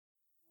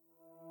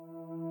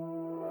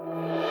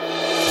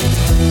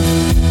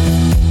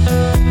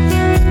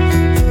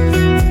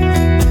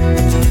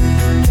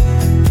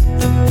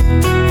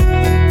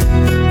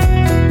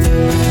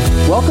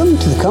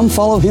Come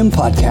Follow Him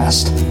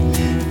podcast.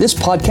 This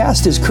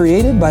podcast is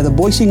created by the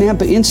Boise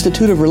Nampa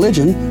Institute of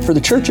Religion for the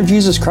Church of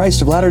Jesus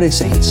Christ of Latter-day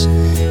Saints.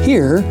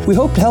 Here, we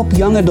hope to help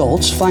young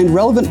adults find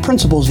relevant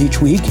principles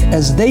each week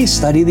as they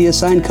study the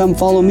assigned Come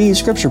Follow Me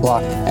scripture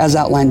block as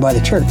outlined by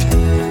the church.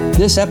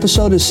 This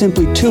episode is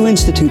simply two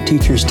Institute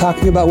teachers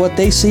talking about what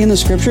they see in the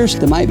scriptures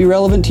that might be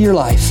relevant to your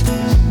life.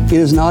 It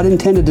is not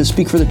intended to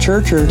speak for the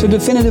church or to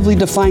definitively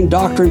define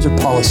doctrines or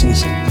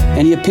policies.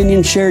 Any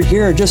opinions shared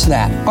here are just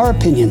that, our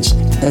opinions,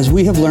 as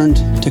we have learned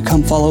to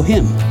come follow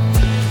Him.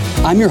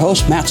 I'm your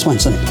host, Matt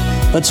Swenson.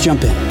 Let's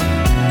jump in.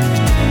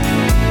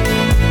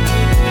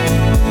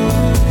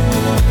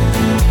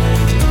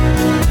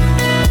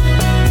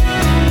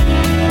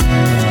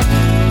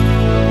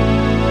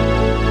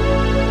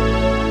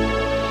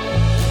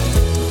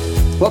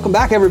 Welcome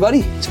back, everybody.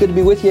 It's good to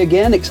be with you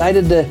again.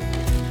 Excited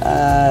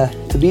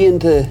to be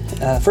into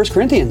 1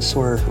 Corinthians.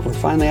 We're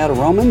finally out of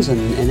Romans and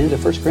into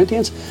 1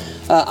 Corinthians.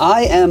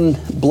 I am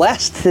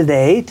blessed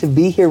today to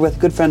be here with a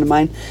good friend of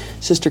mine,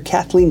 Sister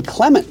Cathleen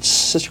Clements.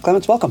 Sister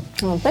Clements, welcome.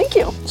 Well, thank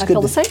you. I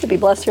feel the same to be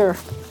blessed here.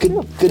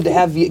 Good to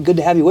have you. Good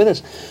to have you with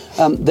us.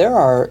 There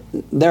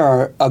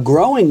are a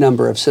growing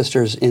number of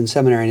sisters in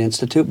Seminary and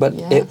Institute, but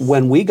Yes.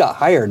 when we got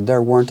hired,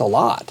 there weren't a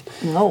lot.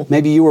 No.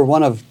 Maybe you were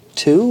one of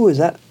two. Does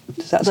that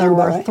sound There about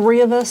were right?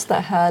 three of us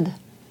that had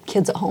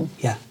kids at home.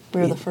 Yeah. We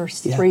were the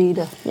first Yeah. three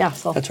to,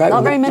 so That's right.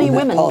 not very many when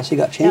women. That policy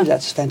got changed. Yeah.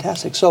 That's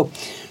fantastic. So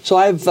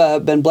I've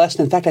been blessed.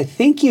 In fact, I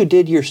think you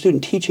did your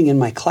student teaching in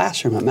my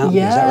classroom at Mountain.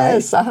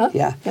 Yes, Is that right? uh-huh.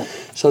 Yeah. Yep.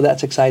 So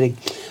that's exciting.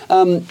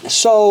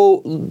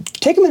 So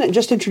take a minute and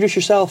just introduce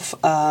yourself.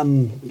 A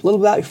little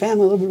about your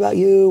family, a little bit about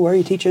you. Where are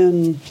you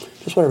teaching?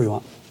 Just whatever you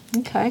want.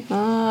 Okay.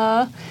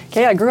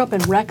 I grew up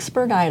in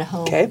Rexburg,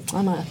 Idaho. Okay.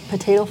 I'm a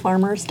potato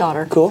farmer's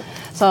daughter. Cool.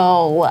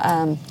 So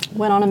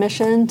went on a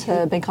mission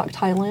to Bangkok,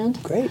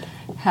 Thailand. Great.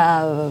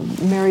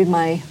 Have married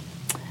my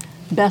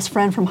best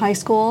friend from high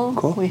school.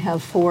 Cool. We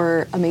have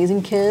 4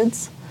 amazing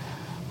kids.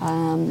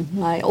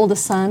 My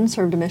oldest son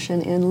served a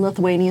mission in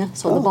Lithuania,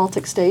 so the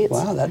Baltic states.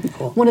 Wow, that'd be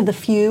cool. One of the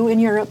few in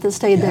Europe that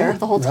stayed there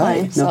the whole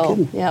time. Right. No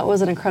kidding. Yeah, it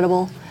was an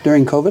incredible.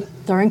 During COVID?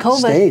 During COVID.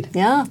 Stayed.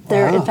 Yeah,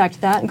 there. Wow. In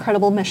fact, that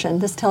incredible mission.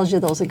 This tells you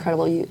those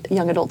incredible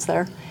young adults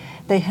there.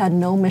 They had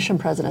no mission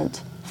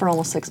president for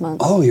almost 6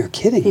 months. Oh, you're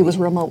kidding. He was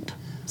remote.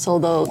 So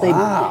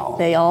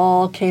they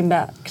all came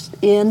back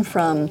in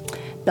from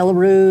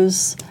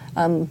Belarus,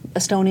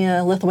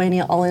 Estonia,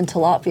 Lithuania, all into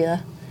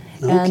Latvia.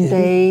 No and kidding.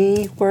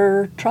 they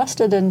were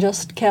trusted and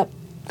just kept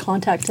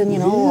contacting,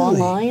 Really?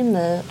 online,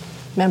 the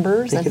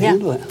members. They and could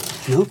handle it.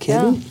 No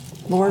kidding.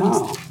 Lord's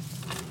Wow.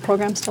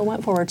 program still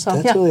went forward. So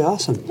That's really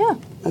awesome. Yeah.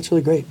 That's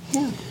really great.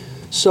 Yeah.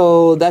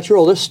 So that's your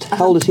oldest.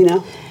 How old is he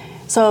now?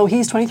 So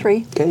he's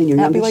 23. Okay, and your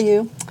at youngest?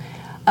 BYU.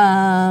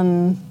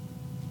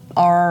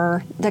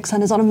 Our next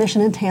son is on a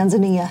mission in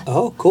Tanzania.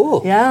 Oh,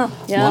 cool. Yeah.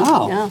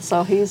 Wow. Yeah.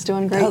 So he's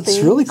doing great That's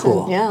things. really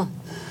cool. And, yeah.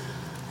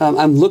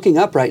 I'm looking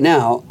up right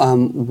now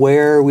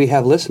where we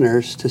have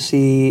listeners to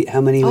see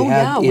how many we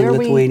have in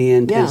Lithuania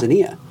and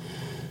Tanzania.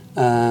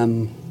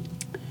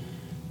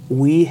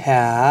 We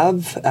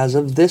have, as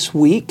of this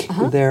week,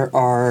 there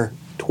are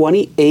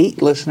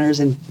 28 listeners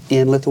in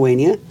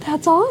Lithuania.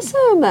 That's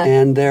awesome.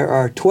 And there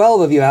are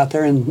 12 of you out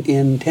there in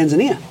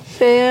Tanzania.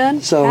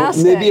 Fantastic.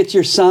 So maybe it's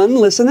your son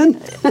listening?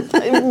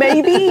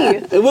 Maybe.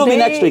 It will be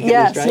next week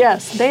at least, right?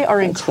 Yes. They are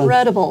That's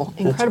incredible, fun.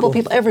 That's incredible cool.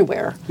 people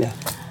everywhere. Yeah.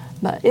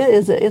 But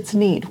it's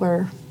neat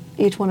where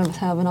each one of us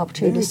have an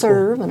opportunity Very to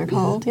serve cool. and are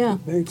called. Yeah.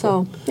 Very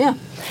cool. So, yeah. And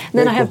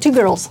Very then I have cool. 2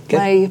 girls. Okay.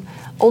 My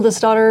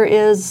oldest daughter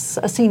is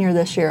a senior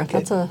this year. Okay.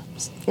 That's a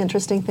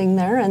interesting thing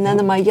there. And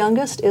then my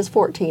youngest is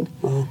 14.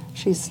 Uh-huh.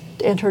 She's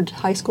entered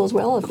high school as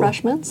well, a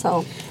freshman.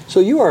 So So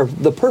you are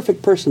the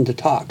perfect person to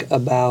talk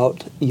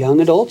about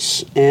young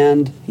adults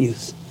and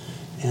youth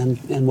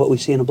and what we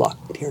see in a block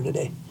here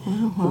today.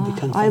 It'll be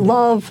kind of I fun.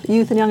 love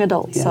youth and young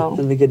adults. Yeah, So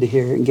it'll be good to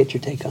hear and get your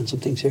take on some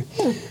things here.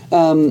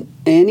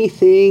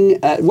 Anything,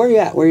 where are you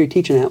at? Where are you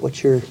teaching at?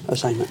 What's your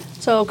assignment?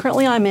 So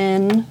currently I'm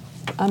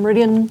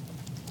Meridian.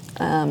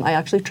 I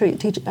actually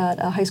teach at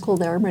a high school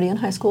there, Meridian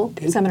High School,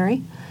 Okay.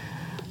 Seminary.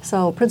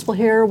 So principal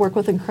here, work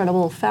with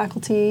incredible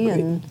faculty, Great.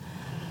 and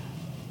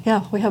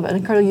we have an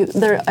incredible youth.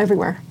 They're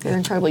everywhere. They're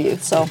incredible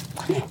youth. So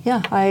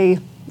I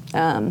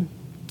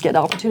get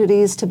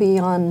opportunities to be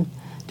on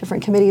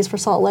different committees for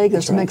Salt Lake.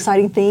 There's some right.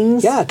 exciting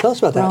things. Yeah, tell us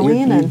about that.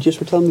 growing You and- just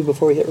were telling me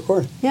before we hit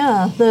record.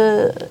 Yeah,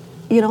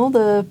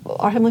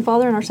 our Heavenly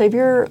Father and our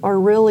Savior are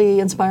really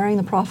inspiring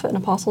the prophet and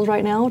apostles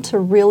right now to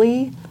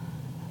really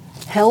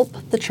help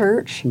the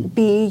church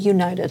be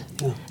united,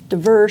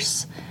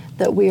 diverse,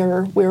 that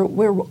we're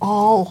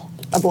all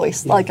a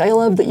voice. Like I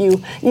love that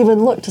you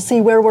even look to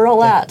see where we're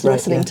all at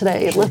listening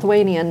today. Sure.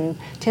 Lithuania and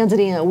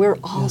Tanzania, we're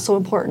all so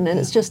important, and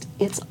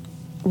it's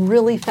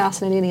really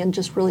fascinating and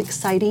just really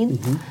exciting.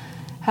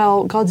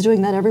 How God's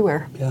doing that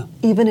everywhere,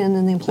 even in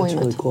the employment.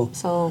 That's really cool.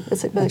 So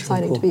it's been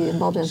exciting really cool. to be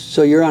involved in.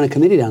 So you're on a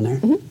committee down there,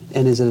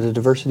 and is it a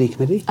diversity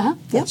committee? Yeah.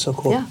 That's so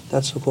cool. Yeah.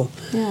 That's so cool.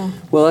 Yeah.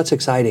 Well, that's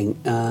exciting.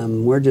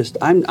 I'm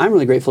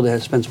really grateful to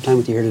spend some time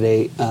with you here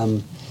today.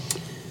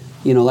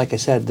 like I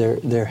said,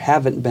 there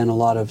haven't been a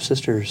lot of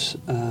sisters,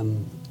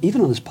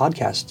 even on this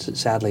podcast,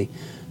 sadly.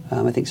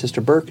 I think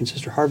Sister Burke and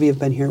Sister Harvey have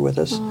been here with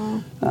us.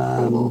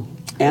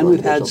 And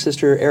we've had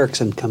Sister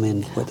Erickson come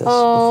in with us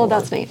before.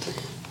 That's neat.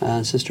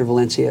 Sister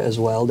Valencia as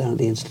well down at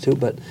the Institute.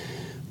 But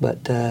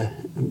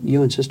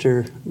you and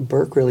Sister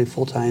Burke really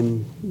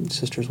full-time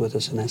sisters with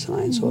us in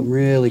SNI. And so I'm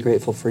really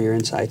grateful for your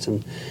insights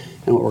and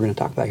what we're going to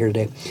talk about here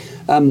today.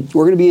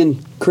 We're going to be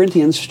in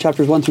Corinthians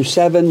chapters 1 through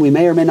 7. We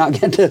may or may not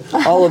get to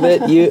all of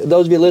it.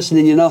 Those of you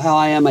listening, you know how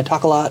I am. I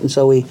talk a lot, and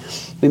so we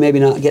maybe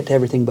not get to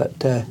everything,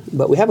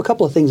 but we have a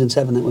couple of things in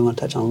 7 that we want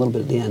to touch on a little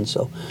bit at the end.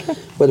 So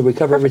whether we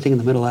cover everything in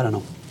the middle, I don't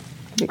know.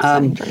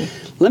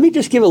 Let me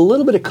just give a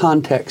little bit of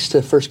context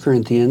to 1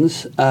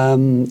 Corinthians.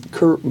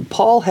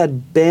 Paul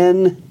had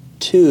been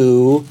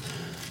to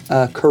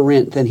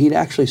Corinth, and he'd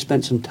actually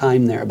spent some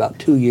time there, about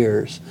 2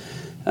 years,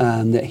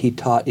 that he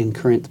taught in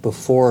Corinth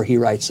before he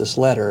writes this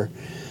letter.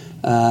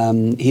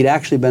 He'd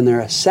actually been there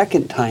a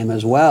second time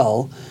as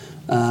well,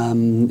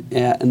 and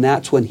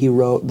that's when he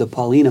wrote the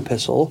Pauline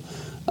epistle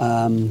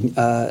to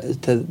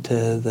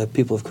the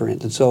people of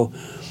Corinth. And so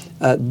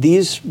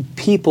these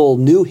people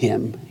knew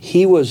him.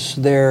 He was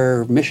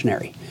their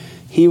missionary.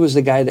 He was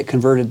the guy that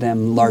converted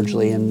them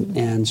largely,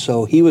 and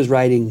so he was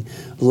writing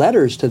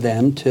letters to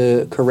them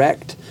to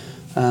correct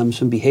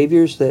some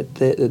behaviors that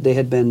they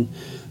had been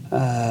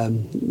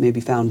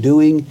maybe found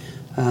doing.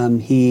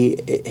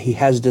 He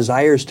has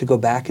desires to go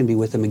back and be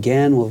with them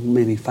again. We'll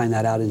maybe find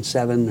that out in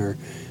 7, or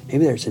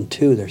maybe there's in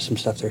 2. There's some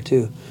stuff there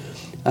too.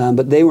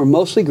 But they were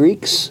mostly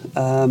Greeks,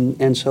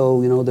 and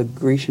so the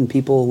Grecian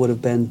people would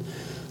have been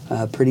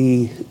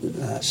pretty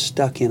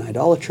stuck in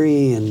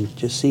idolatry and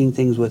just seeing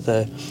things with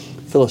a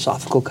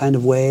philosophical kind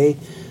of way.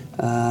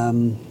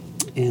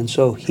 And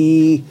so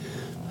he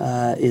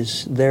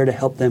is there to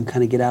help them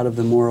kind of get out of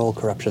the moral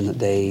corruption that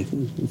they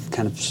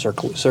kind of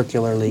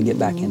circularly get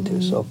back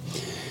into.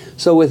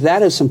 So with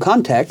that as some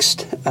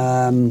context,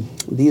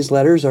 these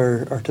letters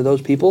are to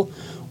those people.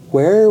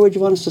 Where would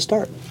you want us to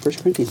start? 1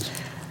 Corinthians.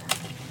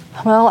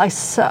 Well,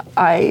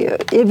 I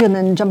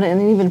even jumped in,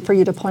 and even for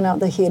you to point out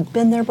that he had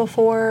been there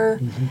before.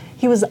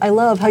 I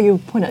love how you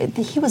point out,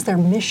 he was their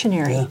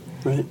missionary. Yeah,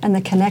 right. And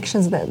the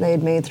connections that they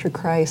had made through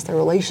Christ, their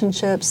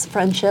relationships,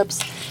 friendships.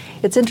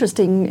 It's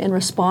interesting in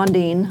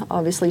responding,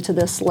 obviously, to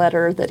this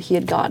letter that he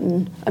had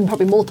gotten, and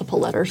probably multiple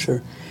letters.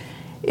 Sure.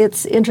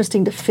 It's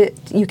interesting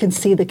you can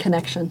see the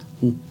connection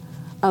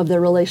of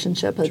their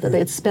relationship, that they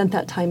had spent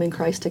that time in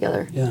Christ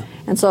together. Yeah.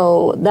 And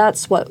so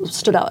that's what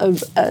stood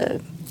out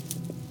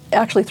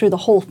actually through the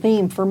whole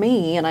theme for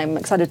me, and I'm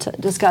excited to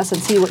discuss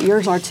and see what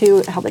yours are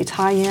too, how they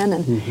tie in,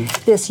 and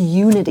this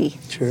unity.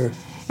 Sure.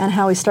 And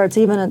how he starts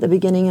even at the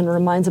beginning and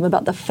reminds them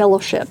about the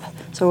fellowship.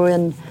 So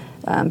in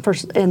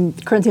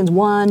Corinthians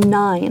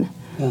 1:9,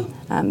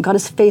 God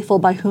is faithful,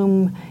 by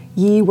whom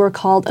ye were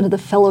called unto the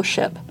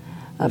fellowship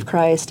of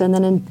Christ. And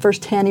then in verse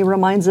 10, he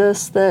reminds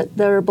us that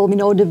there will be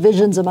no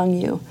divisions among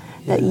you,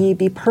 that ye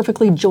be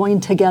perfectly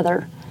joined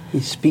together. You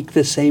speak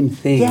the same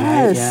thing,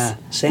 yes. Right? Yeah,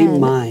 same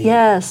mind.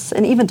 Yes,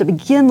 and even to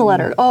begin the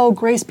letter,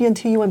 grace be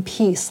unto you and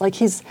peace. Like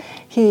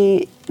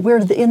we're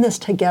in this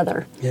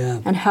together. Yeah.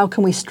 And how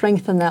can we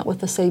strengthen that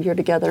with the Savior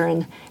together,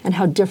 and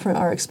how different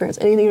our experience,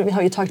 and even how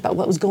you talked about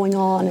what was going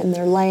on in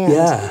their land.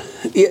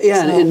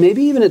 Yeah, and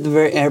maybe even at the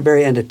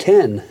very end of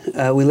 10,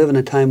 we live in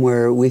a time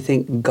where we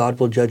think God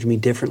will judge me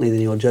differently than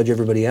he will judge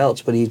everybody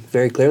else, but he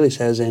very clearly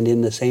says, and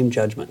in the same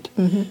judgment.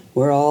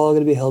 We're all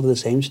going to be held to the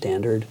same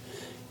standard.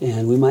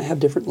 And we might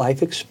have different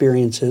life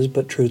experiences,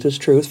 but truth is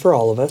truth for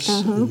all of us.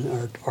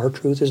 And our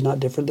truth is not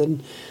different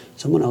than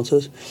someone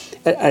else's.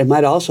 I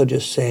might also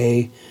just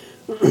say,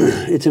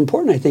 it's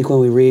important, I think, when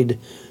we read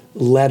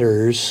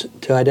letters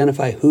to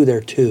identify who they're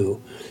to,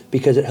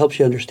 because it helps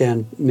you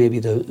understand maybe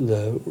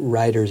the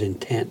writer's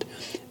intent.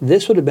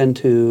 This would have been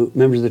to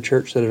members of the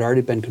church that had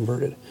already been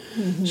converted.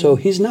 So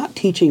he's not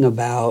teaching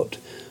about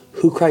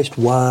who Christ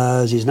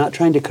was. He's not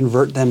trying to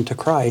convert them to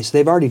Christ.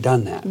 They've already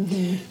done that.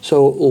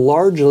 So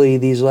largely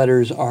these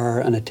letters are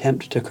an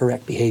attempt to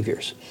correct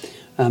behaviors.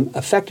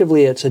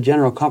 Effectively, it's a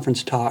general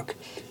conference talk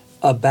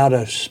about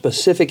a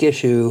specific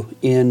issue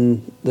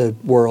in the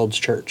world's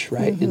church,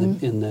 right?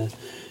 In the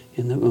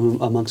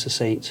amongst the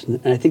saints.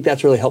 And I think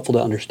that's really helpful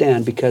to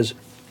understand, because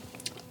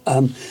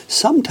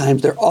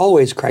sometimes they're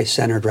always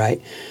Christ-centered,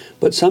 right?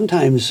 But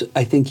sometimes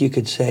I think you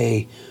could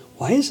say,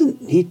 why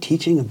isn't he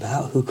teaching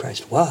about who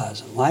Christ was?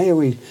 And why are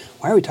we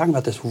talking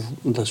about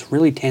this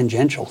really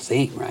tangential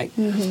theme, right?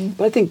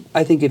 But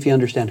I think if you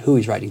understand who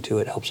he's writing to,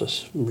 it helps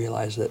us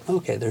realize that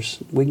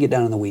we can get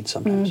down in the weeds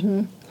sometimes.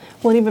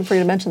 Well, and even for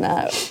you to mention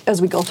that,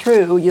 as we go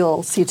through,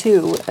 you'll see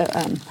too.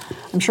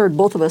 I'm sure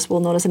both of us will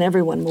notice, and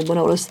everyone will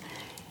notice.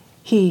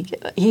 He,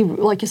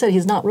 like you said,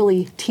 he's not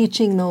really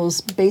teaching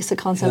those basic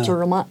concepts,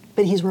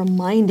 but he's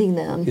reminding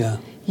them,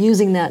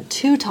 using that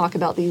to talk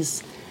about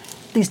these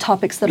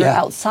topics that are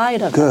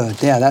outside of Good.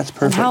 it. Yeah, that's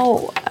perfect.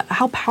 And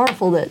how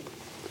powerful that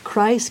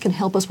Christ can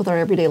help us with our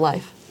everyday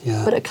life.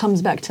 Yeah. But it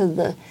comes back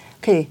to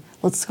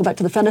let's go back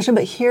to the foundation,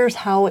 but here's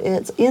how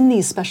it's in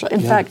these special,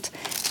 in fact,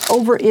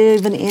 over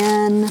even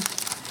in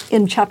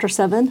in chapter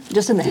 7,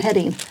 just in the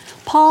heading,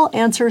 Paul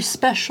answers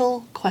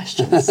special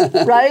questions,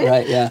 right?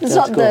 Right, yeah. It's that's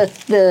not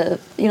cool.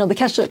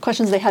 the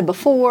questions they had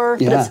before,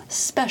 but Yeah. it's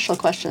special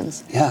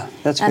questions. Yeah,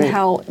 that's And great.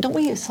 how, don't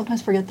we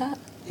sometimes forget that?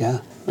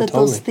 Yeah, That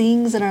totally. those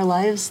things in our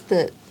lives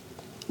that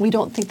we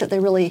don't think that they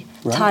really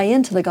Right. tie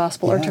into the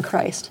gospel or Yeah. to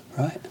Christ.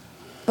 Right.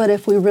 But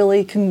if we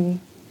really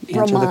can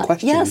Answer the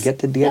question. yes.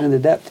 Get Yeah. into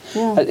depth.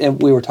 Yeah.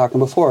 And we were talking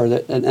before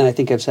that, and I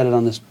think I've said it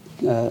on this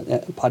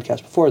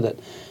podcast before, that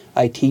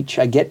I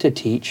get to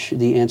teach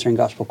the Answering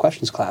Gospel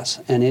Questions class,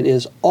 and it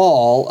is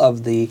all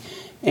of the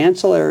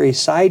ancillary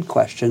side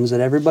questions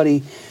that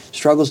everybody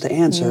struggles to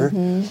answer,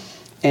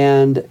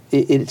 and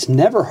it's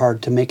never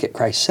hard to make it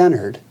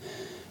Christ-centered,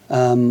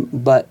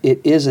 but it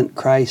isn't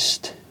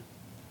Christ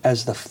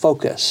as the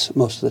focus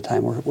most of the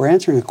time. We're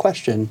answering a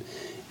question,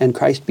 and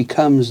Christ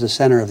becomes the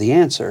center of the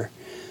answer,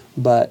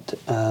 but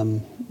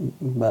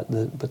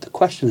the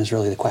question is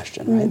really the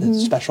question, right? The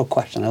special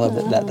question. I love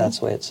that that's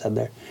the way it's said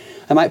there.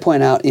 I might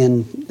point out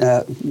in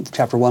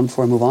chapter 1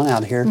 before I move on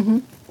out of here,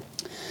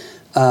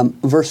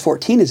 verse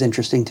 14 is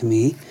interesting to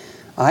me.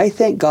 I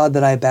thank God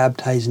that I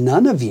baptized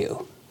none of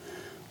you,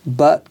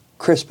 but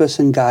Crispus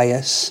and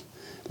Gaius,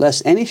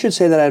 lest any should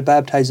say that I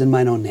baptized in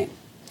mine own name.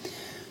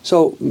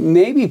 So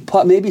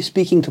maybe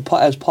speaking to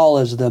Paul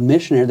as the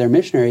missionary, their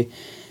missionary,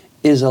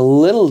 is a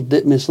little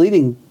bit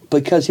misleading,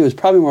 because he was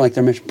probably more like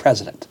their mission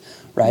president,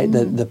 right?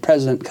 The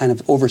president kind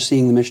of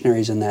overseeing the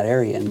missionaries in that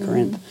area in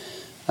Corinth.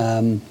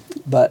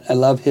 But I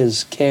love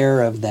his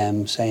care of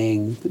them,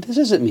 saying, this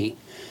isn't me.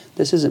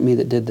 This isn't me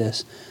that did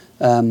this.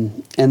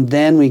 And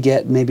then we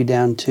get maybe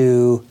down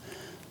to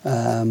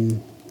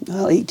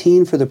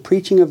 18, for the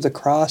preaching of the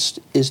cross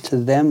is to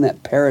them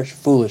that perish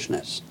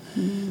foolishness.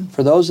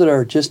 For those that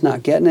are just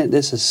not getting it,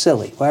 this is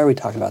silly. Why are we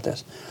talking about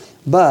this?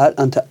 But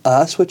unto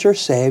us which are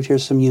saved,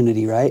 here's some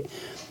unity, right?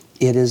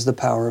 It is the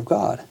power of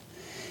God.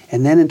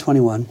 And then in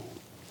 21,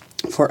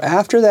 for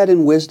after that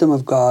in wisdom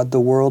of God, the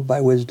world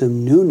by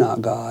wisdom knew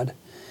not God,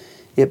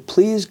 it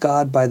pleased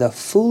God by the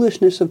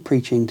foolishness of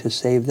preaching to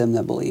save them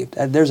that believed.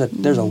 There's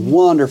a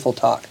wonderful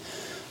talk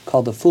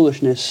called The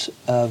Foolishness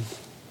of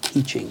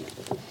Teaching,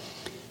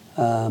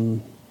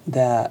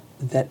 that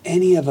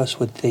any of us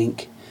would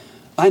think,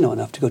 I know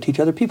enough to go teach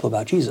other people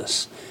about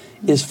Jesus,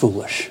 is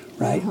foolish,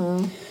 right?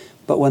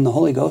 But when the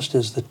Holy Ghost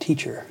is the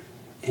teacher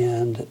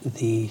and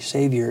the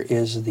Savior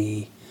is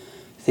the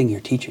thing you're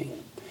teaching,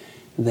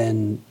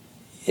 then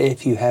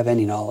if you have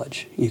any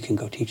knowledge, you can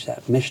go teach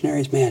that.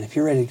 Missionaries, man, if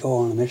you're ready to go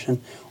on a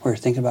mission, or you're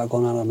thinking about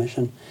going on a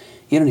mission,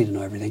 you don't need to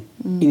know everything.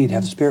 You need to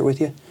have the Spirit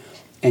with you,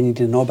 and you need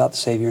to know about the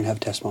Savior and have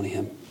a testimony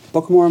of Him.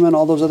 Book of Mormon,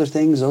 all those other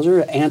things, those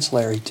are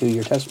ancillary to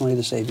your testimony of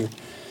the Savior.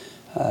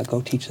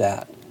 Go teach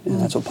that.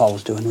 And that's what Paul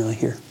was doing really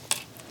here.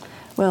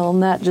 Well,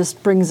 and that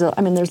just brings up,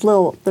 I mean, there's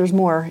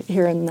more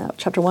here in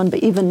chapter 1, but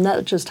even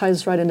that just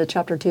ties right into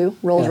chapter 2,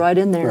 rolls right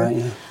in there,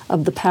 right,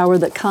 of the power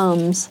that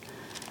comes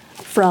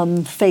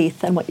from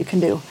faith and what you can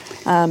do.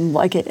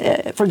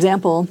 For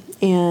example,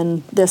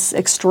 in this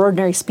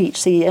extraordinary speech,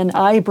 see, and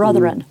I,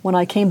 brethren, when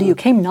I came to you,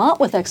 came not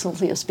with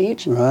excellency of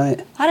speech.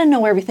 Right. I didn't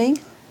know everything.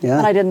 Yeah.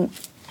 And I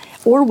didn't,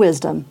 or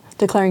wisdom,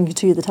 declaring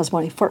to you the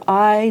testimony. For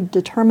I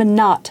determined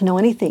not to know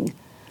anything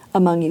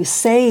among you,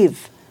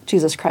 save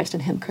Jesus Christ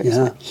and Him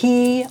crucified. Yeah.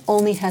 He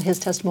only had His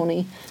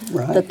testimony,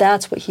 Right.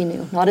 that's what he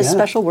knew, not his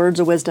special words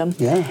of wisdom.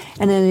 Yeah.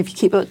 And then if you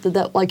keep it,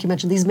 that, like you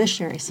mentioned, these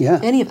missionaries,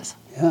 any of us,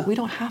 we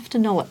don't have to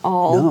know it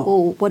all. No.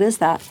 Well, what is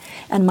that?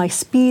 And my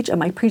speech and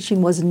my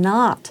preaching was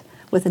not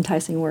with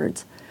enticing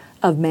words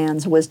of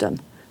man's wisdom,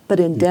 but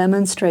in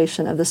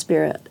demonstration of the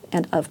Spirit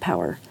and of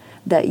power,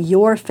 that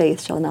your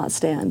faith shall not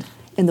stand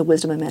in the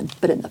wisdom of men,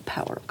 but in the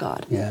power of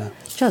God. Yeah.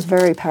 Just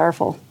very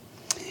powerful.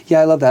 Yeah,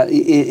 I love that.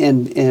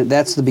 And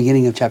that's the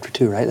beginning of chapter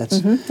 2, right?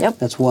 That's Yep.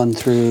 That's 1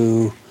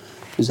 through,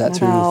 is that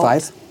through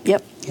 5?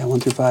 Yep. Yeah, 1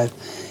 through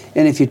 5.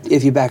 And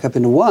if you back up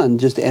into 1,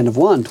 just the end of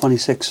 1,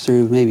 26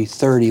 through maybe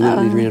 30, we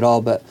don't need to read it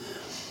all, but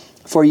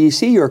for ye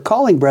see your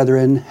calling,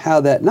 brethren,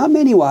 how that not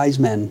many wise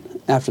men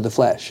after the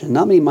flesh, and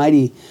not many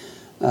mighty,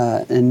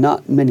 and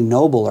not many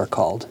noble are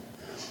called,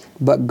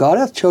 but God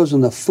hath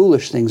chosen the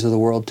foolish things of the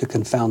world to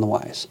confound the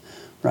wise.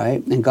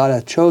 Right? And God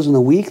hath chosen the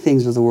weak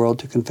things of the world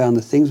to confound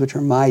the things which are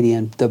mighty,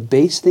 and the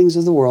base things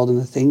of the world and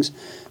the things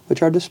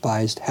which are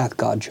despised hath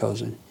God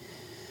chosen.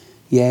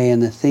 Yea,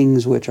 and the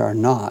things which are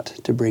not,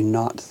 to bring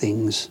not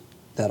things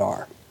that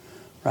are.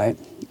 Right?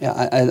 Yeah,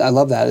 I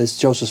love that. It's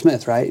Joseph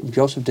Smith, right?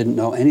 Joseph didn't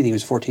know anything. He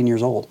was 14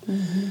 years old.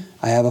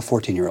 I have a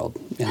 14-year-old.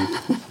 And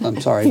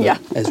I'm sorry, but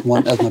as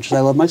much as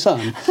I love my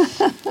son,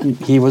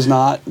 he was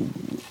not...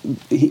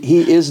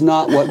 He is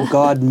not what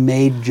God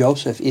made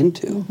Joseph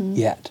into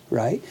yet,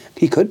 right?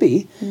 He could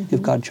be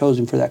if God chose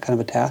him for that kind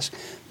of a task.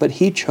 But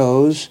he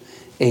chose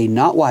a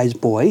not wise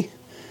boy,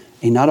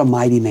 not a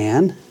mighty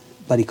man,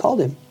 but he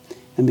called him.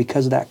 And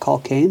because that call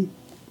came,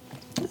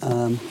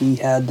 he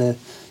had the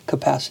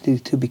capacity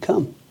to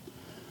become.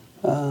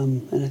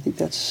 And I think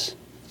that's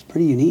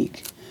pretty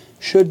unique.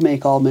 Should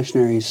make all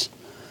missionaries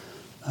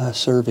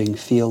serving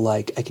feel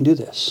like, I can do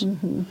this.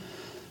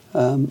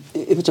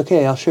 If it's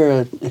okay, I'll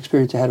share an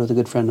experience I had with a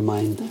good friend of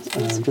mine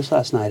just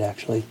last night,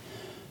 actually.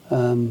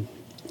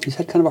 He's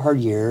had kind of a hard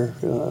year,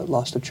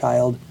 lost a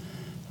child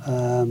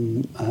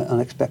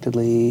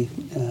unexpectedly,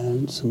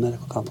 some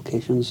medical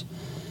complications.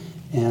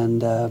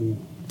 And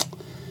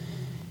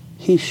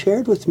he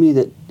shared with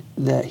me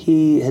that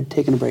he had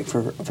taken a break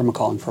from a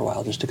calling for a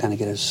while, just to kind of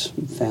get his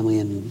family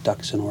and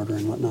ducks in order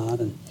and whatnot.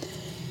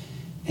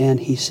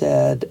 And he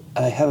said,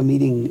 I have a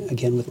meeting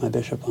again with my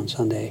bishop on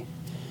Sunday,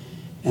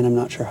 and I'm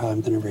not sure how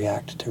I'm going to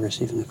react to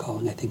receiving a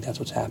calling. I think that's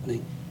what's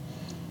happening.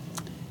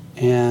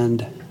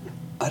 And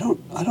I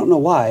don't know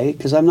why,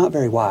 because I'm not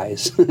very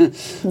wise.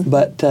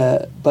 But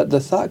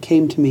the thought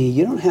came to me,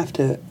 you don't have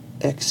to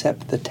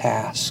accept the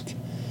task.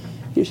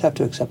 You just have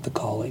to accept the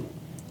calling.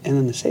 And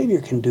then the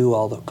Savior can do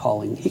all the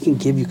calling. He can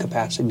give you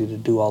capacity to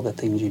do all the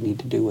things you need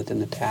to do within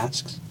the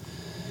tasks.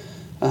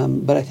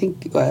 But I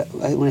think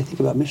when I think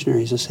about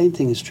missionaries, the same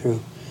thing is true.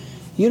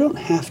 You don't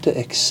have to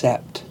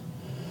accept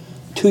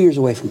 2 years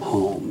away from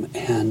home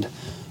and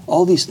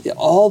all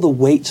the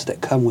weights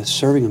that come with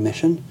serving a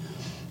mission,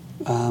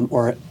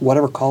 or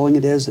whatever calling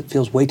it is that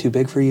feels way too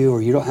big for you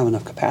or you don't have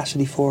enough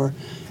capacity for.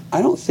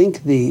 I don't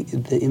think the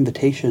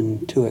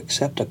invitation to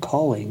accept a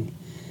calling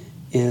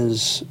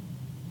is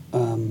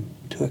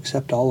to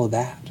accept all of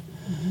that.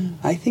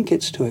 Mm-hmm. I think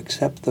it's to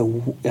accept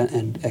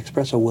and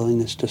express a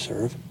willingness to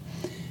serve,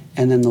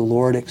 and then the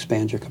Lord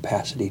expands your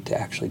capacity to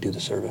actually do the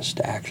service,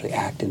 to actually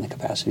act in the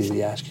capacity that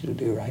He asks you to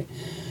do, right?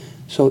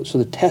 So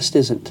the test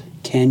isn't,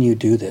 can you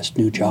do this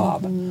new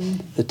job?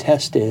 Mm-hmm. The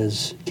test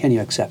is, can you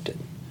accept it?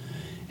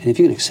 And if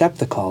you can accept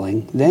the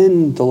calling,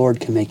 then the Lord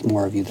can make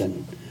more of you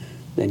than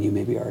you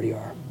maybe already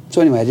are.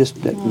 So anyway,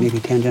 maybe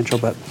tangential,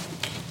 but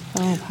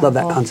love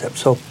that concept.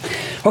 So,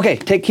 okay,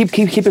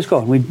 keep us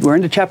going. We're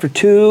into chapter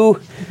 2,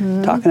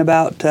 talking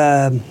about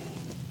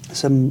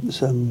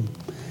some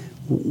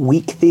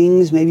weak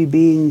things, maybe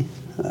being.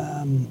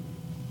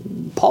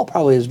 Paul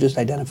probably is just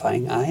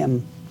identifying, I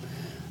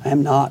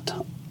am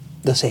not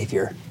the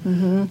Savior,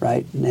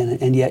 right?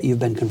 And yet you've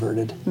been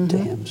converted to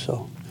Him.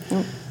 So,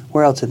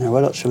 where else in there?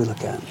 What else should we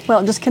look at? Well,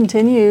 it just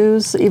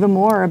continues even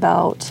more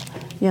about,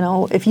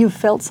 if you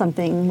felt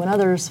something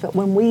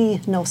when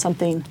we know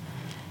something,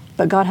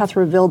 but God hath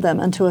revealed them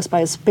unto us by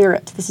His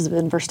Spirit. This is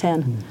in verse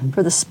 10.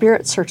 For the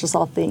Spirit searches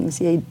all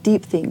things, yea,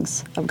 deep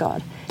things of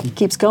God. It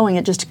keeps going.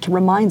 It just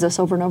reminds us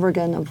over and over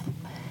again of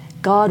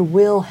God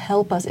will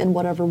help us in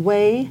whatever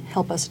way,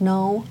 help us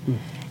know.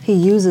 He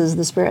uses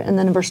the Spirit. And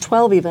then in verse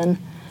 12 even,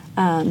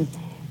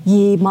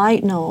 ye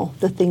might know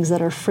the things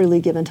that are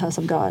freely given to us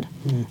of God.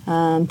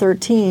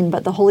 13,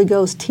 but the Holy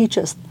Ghost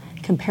teacheth,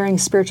 comparing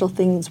spiritual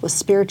things with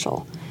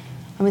spiritual.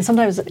 I mean,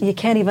 sometimes you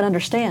can't even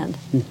understand.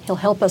 He'll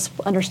help us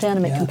understand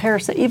and make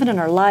comparison, even in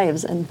our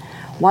lives, and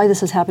why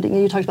this is happening.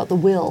 And you talked about the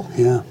will.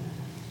 And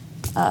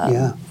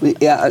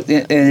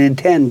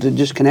intend to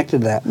just connect to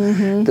that.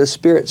 The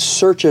Spirit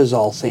searches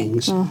all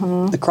things.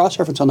 The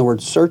cross-reference on the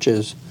word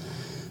searches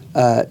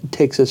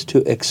takes us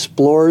to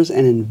explores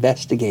and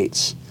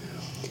investigates.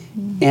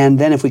 And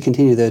then if we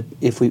continue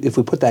if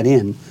we put that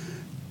in,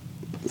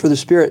 for the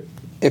Spirit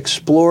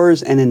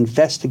explores and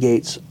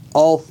investigates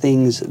all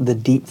things, the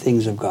deep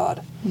things of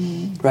God,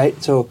 right?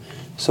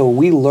 So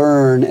we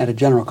learn at a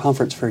general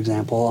conference, for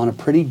example, on a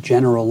pretty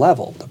general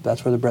level.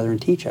 That's where the brethren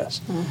teach us.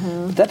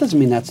 But that doesn't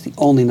mean that's the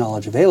only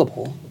knowledge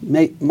available.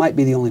 Might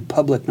be the only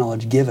public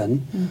knowledge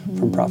given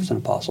from prophets and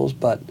apostles,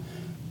 but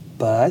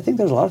I think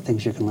there's a lot of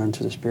things you can learn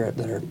through the Spirit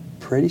that are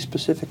pretty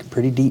specific,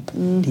 pretty deep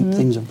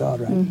things of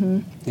God,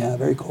 right? Yeah,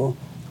 very cool.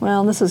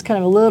 Well, this is kind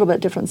of a little bit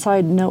different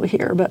side note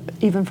here, but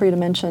even for you to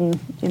mention,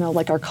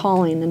 like our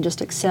calling and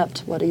just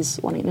accept what He's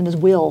wanting in His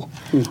will.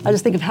 I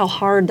just think of how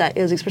hard that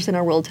is, especially in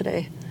our world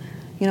today.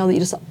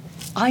 That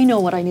I know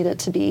what I need it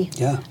to be,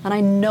 and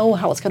I know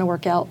how it's going to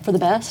work out for the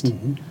best.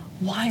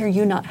 Why are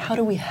you not? How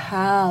do we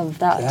have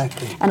that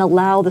and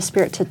allow the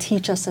Spirit to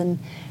teach us and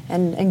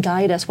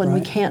guide us when we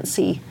can't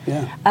see?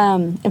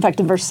 In fact,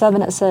 in verse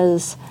 7 it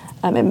says,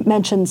 it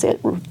mentions it,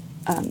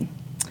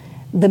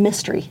 the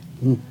mystery.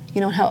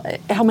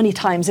 How many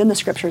times in the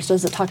Scriptures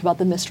does it talk about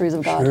the mysteries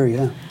of God? Sure,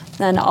 yeah.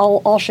 And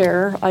I'll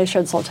share. I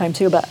share this all the time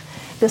too, but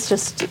this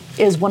just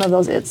is one of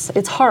those.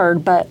 It's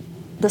hard, but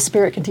the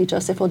Spirit can teach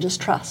us if we'll just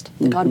trust.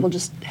 God will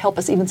just help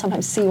us even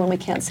sometimes see when we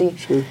can't see.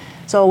 Sure.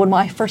 So when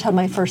I first had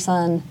my first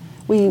son,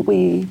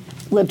 we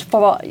lived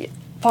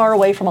far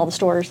away from all the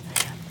stores.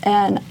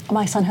 And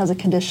my son has a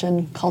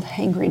condition called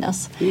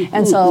hangriness.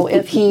 And so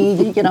if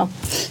he,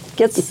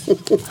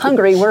 gets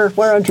hungry,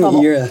 we're in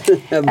trouble.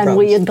 And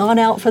we had gone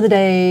out for the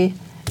day,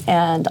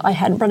 and I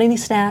hadn't brought any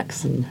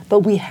snacks, but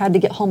we had to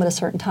get home at a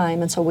certain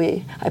time. And so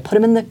I put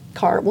him in the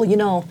car. Well,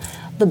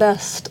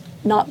 the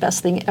not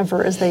best thing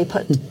ever is they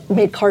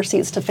made car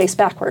seats to face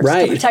backwards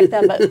to protect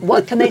them. But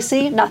what can they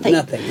see? Nothing.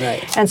 Nothing,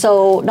 right. And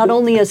so not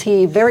only is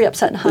he very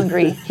upset and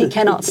hungry, he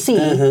cannot see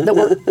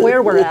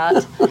where we're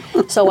at.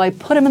 So I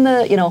put him in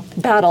the,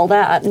 battle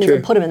that, and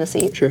even put him in the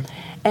seat. Sure.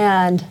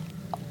 And,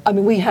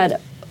 we had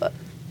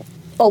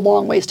a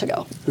long ways to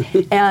go.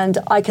 And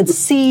I could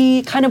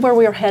see kind of where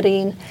we were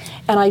heading,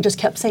 and I just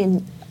kept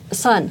saying,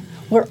 son,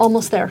 We're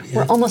almost there. Yeah.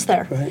 We're almost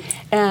there. Right.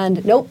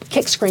 And nope,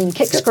 kick scream.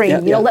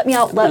 Yep, You know, let me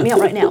out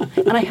right now.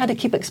 And I had to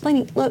keep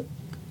explaining, look,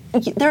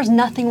 there's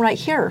nothing right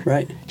here.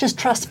 Right. Just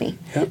trust me.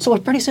 Yep. So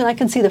pretty soon I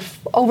can see the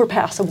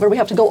overpass of where we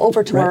have to go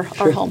over to our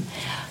home.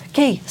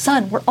 Okay,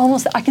 son, we're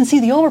almost, I can see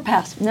the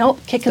overpass. No,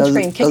 kick and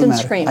Doesn't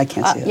matter. scream. I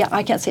can't see it. Yeah,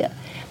 I can't see it.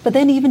 But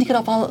then even to get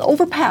up on the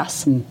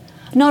overpass,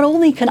 not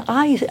only can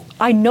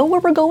I know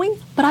where we're going,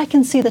 but I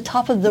can see the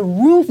top of the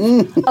roof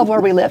of where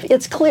we live.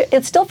 It's clear,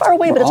 it's still far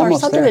away, but it's our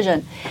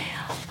subdivision. There.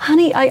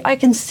 Honey, I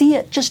can see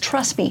it. Just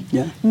trust me.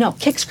 Yeah. No,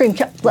 kick, scream,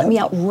 let me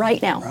out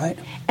right now. Right.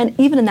 And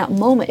even in that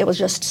moment, it was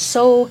just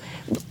so.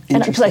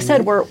 And because I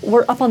said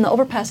we're up on the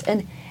overpass,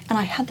 and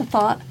I had the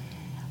thought,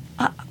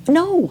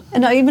 no.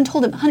 And I even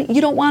told him, honey,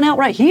 you don't want out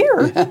right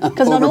here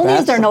because not only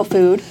is there no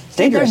food,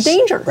 there's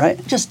danger.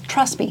 Right. Just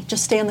trust me.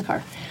 Just stay in the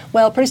car.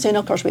 Well, pretty soon,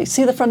 of course, we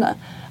see the front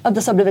of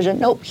the subdivision.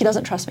 Nope, he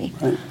doesn't trust me.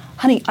 Right.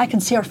 Honey, I can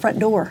see our front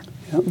door.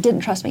 Yep. Didn't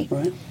trust me.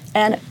 Right.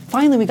 And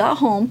finally, we got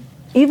home.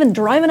 Even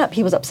driving up,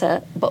 he was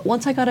upset. But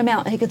once I got him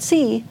out, he could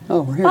see.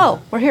 Oh, we're here.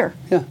 Oh, we're here.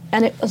 Yeah.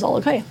 And it was all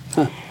okay.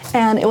 Huh.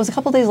 And it was a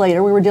couple days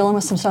later. We were dealing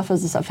with some stuff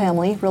as a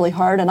family, really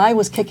hard, and I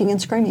was kicking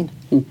and screaming.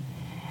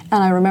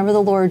 And I remember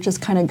the Lord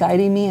just kind of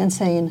guiding me and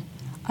saying,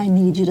 I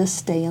need you to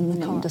stay in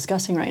the car. I'm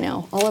discussing right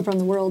now, all over in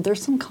the world,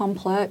 there's some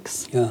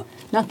complex. Yeah.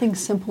 Nothing's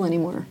simple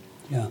anymore.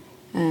 Yeah.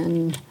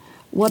 And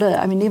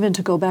even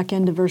to go back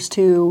into verse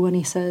 2 when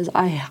he says,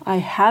 I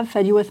have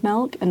fed you with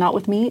milk and not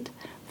with meat,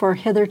 for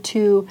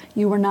hitherto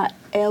you were not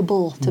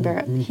able to bear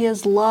it.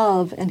 His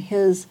love and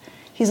he's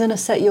going to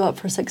set you up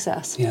for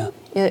success. Yeah.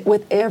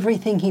 With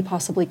everything he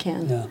possibly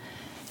can. Yeah.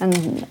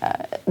 And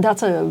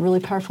that's a really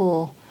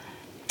powerful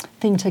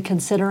thing to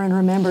consider and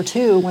remember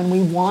too when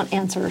we want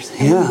answers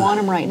and we want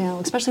them right now,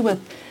 especially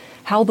with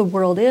how the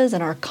world is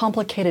and our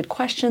complicated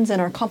questions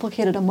and our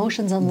complicated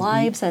emotions and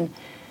lives, and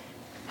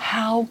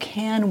how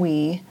can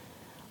we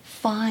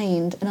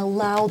find and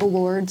allow the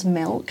Lord's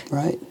milk?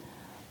 Right.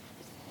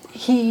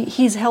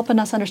 He's helping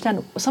us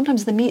understand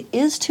sometimes the meat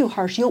is too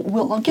harsh.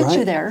 I'll get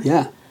you there.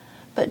 Yeah.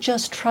 But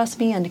just trust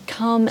me and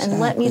come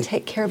and let me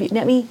take care of you.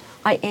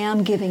 I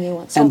am giving you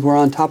one. So, and we're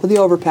on top of the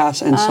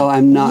overpass, and so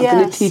I'm not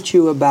going to teach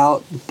you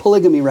about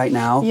polygamy right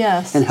now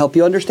and help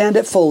you understand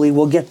it fully.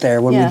 We'll get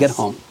there when we get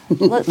home.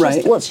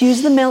 Let's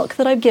use the milk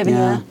that I've given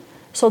you,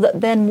 so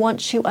that then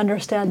once you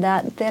understand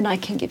that, then I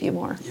can give you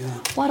more.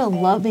 Yeah. What a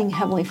loving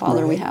Heavenly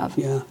Father we have.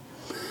 Yeah.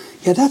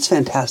 Yeah, that's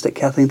fantastic,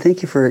 Kathleen.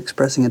 Thank you for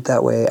expressing it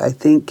that way. I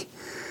think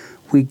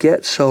we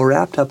get so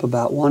wrapped up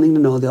about wanting to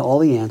know all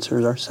the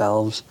answers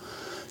ourselves,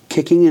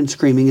 kicking and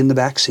screaming in the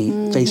back seat,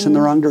 facing the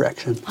wrong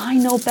direction. I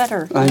know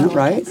better. I know,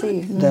 right?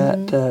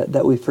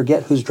 That we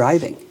forget who's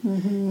driving.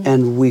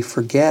 And we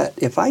forget,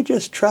 if I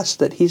just trust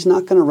that he's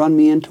not going to run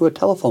me into a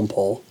telephone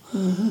pole,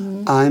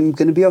 I'm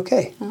going to be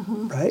okay,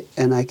 right?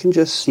 And I can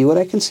just see what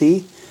I can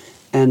see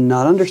and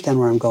not understand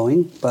where I'm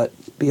going, but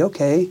be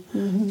okay.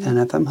 And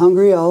if I'm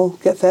hungry, I'll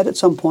get fed at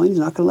some point. He's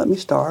not going to let me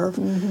starve.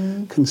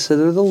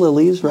 Consider the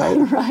lilies, right?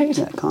 Right.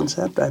 That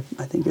concept, I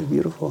think, is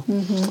beautiful.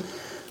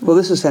 Well,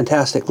 this is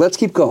fantastic. Let's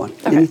keep going.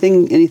 Okay.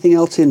 Anything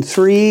else in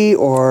 3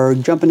 or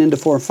jumping into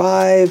 4 or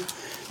 5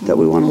 that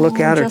we want to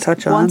look at or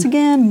touch on? Once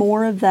again,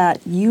 more of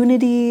that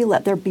unity.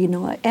 Let there be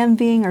no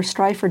envying or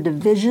strife or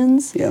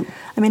divisions. Yep.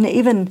 I mean,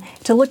 even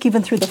to look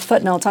even through the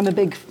footnotes. I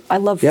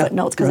love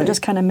footnotes because it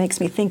just kind of makes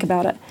me think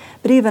about it.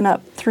 But even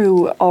up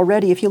through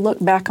already, if you look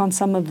back on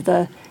some of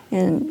the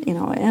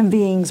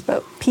envyings,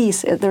 but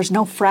peace. There's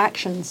no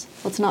fractions.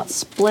 Let's not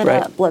split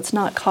up. Let's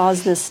not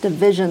cause this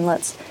division.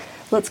 Let's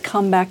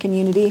come back in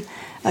unity.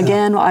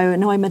 Again, I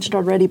know I mentioned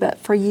already, but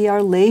for ye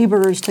are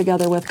laborers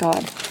together with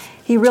God.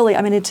 He really,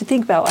 to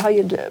think about how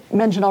you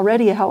mentioned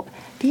already, how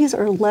these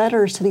are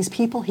letters to these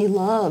people he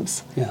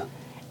loves. Yeah.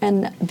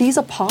 And these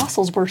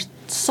apostles were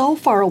so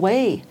far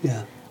away.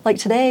 Yeah. Like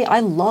today, I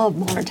love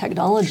modern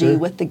technology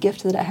with the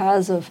gift that it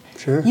has of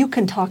you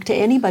can talk to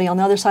anybody on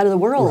the other side of the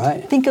world.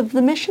 Right. Think of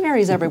the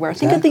missionaries everywhere.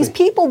 Think of these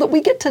people that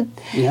we get to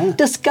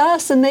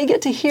discuss and they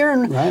get to hear.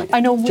 And I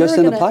know we're just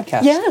in the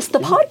podcast. Yes, the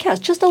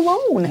podcast, just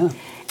alone.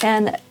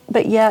 Yeah.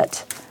 But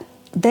yet,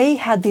 they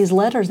had these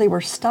letters. They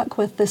were stuck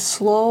with this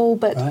slow,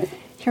 but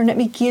here, let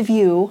me give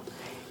you,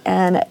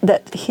 and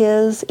that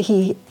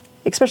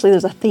especially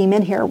there's a theme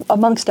in here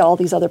amongst all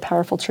these other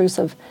powerful truths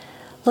of,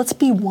 let's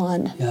be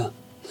one. Yeah.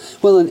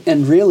 Well,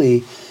 and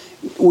really,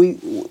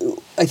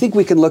 I think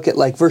we can look at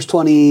like verse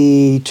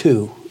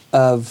 22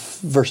 of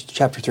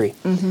chapter 3.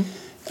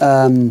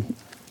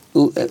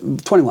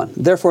 21.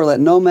 Therefore, let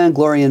no man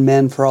glory in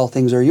men, for all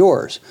things are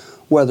yours.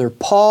 Whether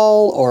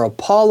Paul or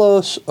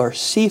Apollos or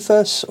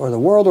Cephas or the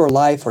world or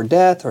life or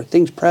death or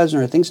things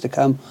present or things to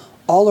come,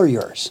 all are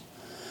yours.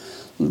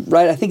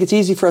 Right? I think it's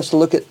easy for us to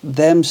look at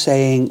them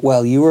saying,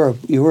 well, you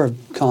were a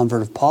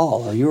convert of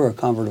Paul, or you were a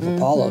convert of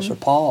Apollos or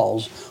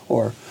Paul's,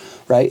 or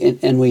right?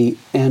 And we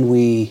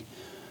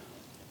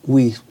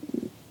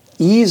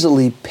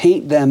easily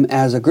paint them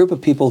as a group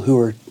of people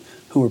who are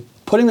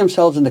putting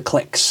themselves into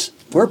cliques.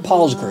 We're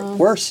Paul's group.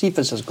 We're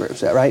Cephas's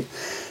group, right?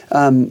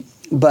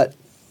 But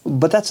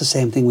but that's the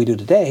same thing we do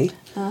today,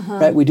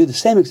 right? We do the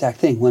same exact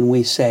thing when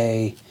we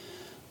say,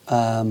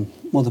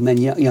 well,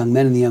 the young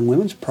men and the young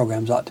women's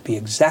programs ought to be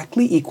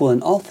exactly equal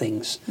in all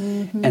things.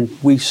 And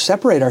we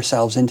separate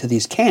ourselves into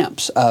these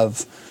camps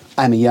of,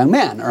 I'm a young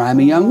man, or I'm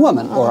a young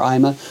woman, or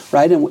I'm a,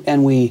 right?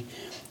 And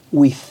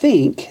we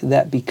think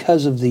that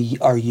because of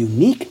our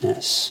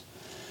uniqueness,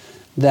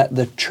 that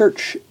the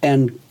church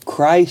and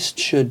Christ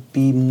should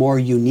be more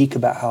unique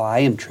about how I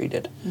am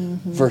treated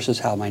versus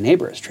how my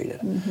neighbor is treated.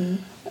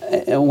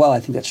 And while I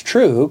think that's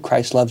true,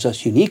 Christ loves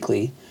us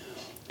uniquely,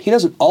 he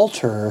doesn't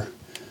alter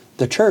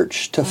the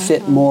church to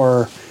fit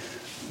more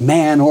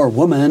man or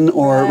woman,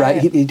 or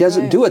right. He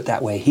doesn't do it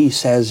that way. He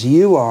says,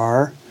 you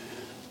are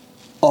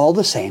all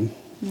the same,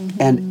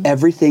 and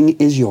everything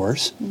is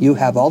yours. You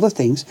have all the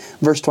things.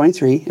 Verse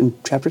 23 in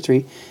chapter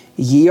 3,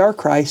 ye are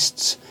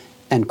Christ's,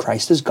 and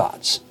Christ is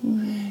God's.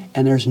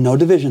 And there's no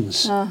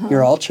divisions.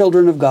 You're all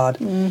children of God.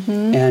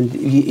 And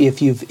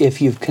if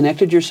you've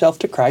connected yourself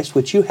to Christ,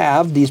 which you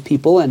have, these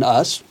people and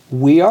us,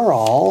 we are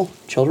all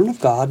children of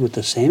God with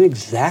the same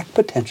exact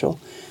potential,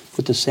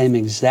 with the same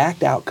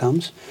exact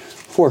outcomes.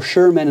 For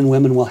sure, men and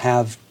women will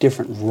have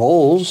different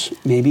roles,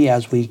 maybe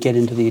as we get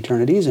into the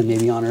eternities and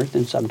maybe on earth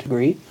in some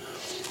degree.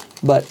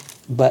 But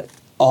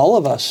all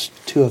of us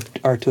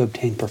are to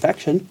obtain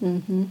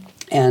perfection.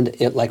 And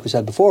like we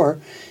said before,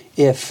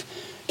 if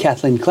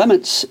Cathleen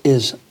Clements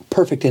is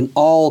perfect in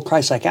all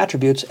Christ-like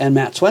attributes and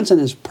Matt Swenson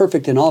is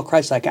perfect in all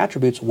Christ-like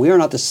attributes, we are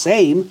not the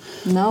same,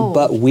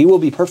 but we will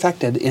be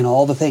perfected in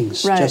all the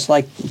things, just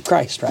like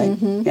Christ, right?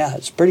 Yeah,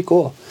 it's pretty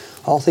cool.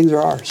 All things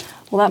are ours.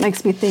 Well, that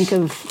makes me think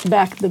of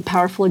back the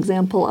powerful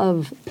example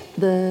of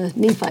the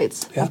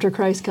Nephites after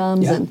Christ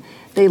comes, and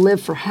they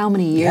live for how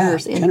many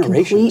years in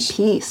complete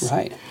peace.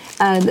 Right.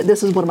 And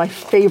this is one of my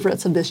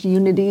favorites of this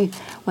unity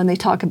when they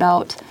talk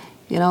about,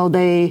 and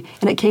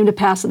it came to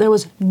pass that there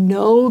was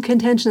no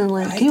contention in the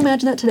land. Can you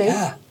imagine that today?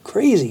 Yeah,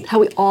 crazy. How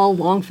we all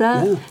long for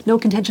that. No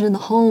contention in the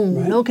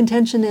home, no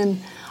contention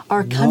in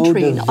our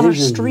country, on our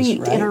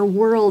street, in our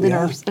world, in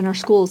our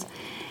schools,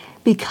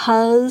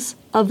 because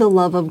of the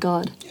love of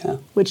God,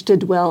 which did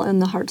dwell in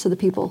the hearts of the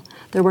people.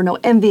 There were no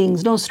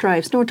envyings, no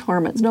strifes, no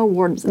torments, no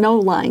wars, no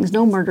lyings,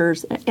 no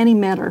murders, any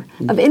matter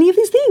of any of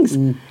these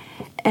things.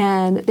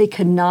 And they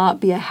could not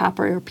be a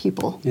happier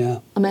people.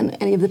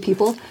 Any of the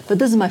people. But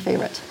this is my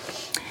favorite.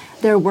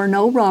 There were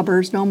no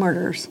robbers, no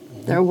murders.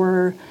 There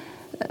were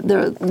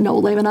no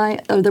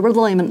Lamanites. There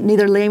were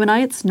neither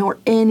Lamanites nor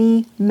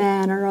any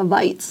manner of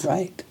ites.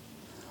 Right.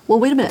 Well,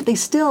 wait a minute. They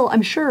still,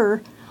 I'm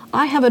sure,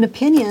 I have an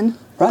opinion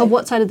of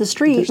what side of the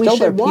street we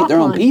should walk on. Their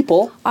own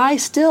people. I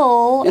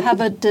still have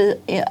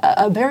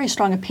a very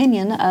strong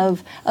opinion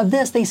of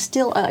this. They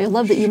still, I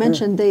love that you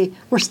mentioned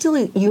we're still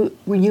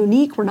we're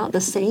unique. We're not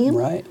the same.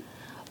 Right.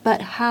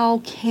 But how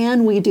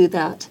can we do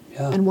that?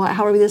 And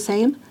how are we the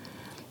same?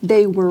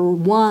 They were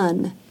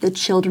one, the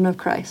children of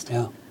Christ.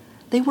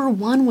 They were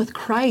one with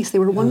Christ. They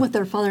were one with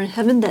their Father in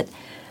heaven.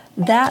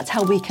 That's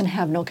how we can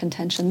have no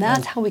contention.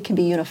 That's how we can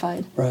be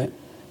unified. Right.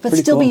 But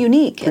pretty still be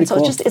unique. And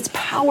so it's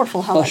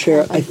powerful how I'll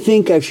share. I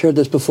think I've shared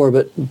this before,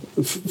 but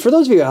for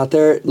those of you out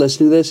there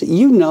listening to this,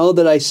 you know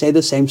that I say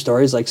the same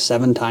stories like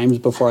 7 times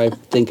before I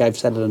think I've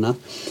said it enough.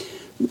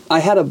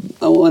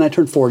 When I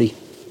turned 40,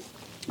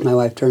 my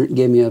wife threw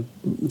me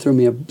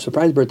a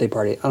surprise birthday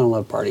party. I don't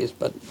love parties,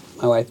 but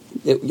my wife,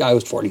 I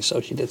was 40, so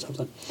she did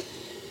something.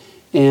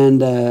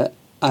 And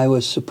I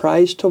was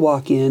surprised to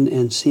walk in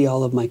and see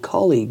all of my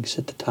colleagues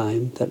at the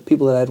time,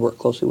 people that I'd worked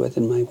closely with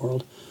in my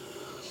world.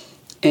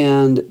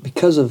 And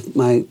because of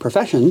my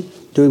profession,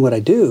 doing what I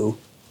do,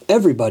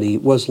 everybody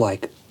was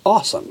like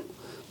awesome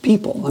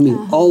people. I mean,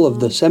 all of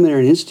the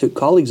seminary and institute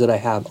colleagues that I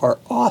have are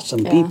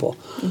awesome people.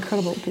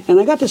 Incredible people. And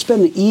I got to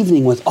spend the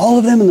evening with all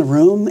of them in the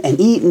room and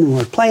eating, and we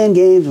were playing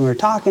games and we were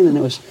talking, and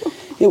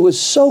it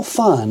was so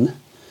fun.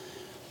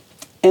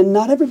 And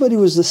not everybody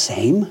was the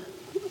same.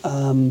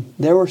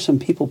 There were some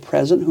people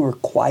present who were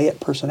quiet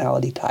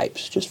personality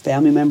types, just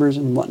family members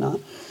and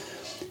whatnot,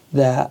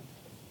 that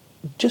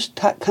just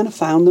kind of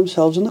found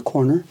themselves in the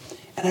corner.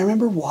 And I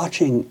remember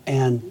watching,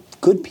 and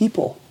good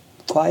people,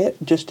 quiet,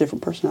 just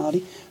different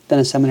personality than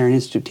a seminary and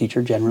institute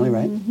teacher generally,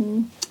 right?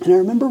 And I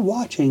remember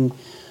watching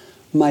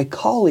my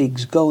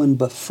colleagues go and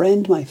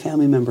befriend my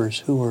family members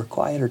who were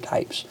quieter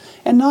types.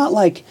 And not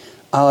like,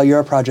 oh,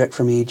 you're a project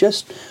for me,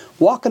 just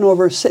walking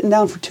over, sitting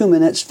down for 2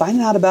 minutes,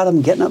 finding out about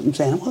them, getting up and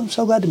saying, well, I'm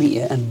so glad to meet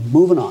you, and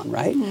moving on,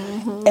 right?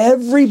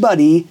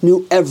 Everybody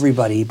knew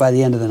everybody by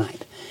the end of the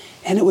night.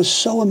 And it was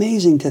so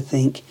amazing to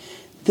think,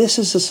 this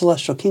is the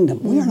celestial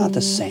kingdom. We are not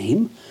the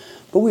same,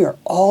 but we are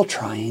all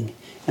trying,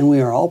 and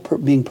we are all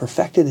being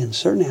perfected in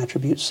certain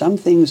attributes. Some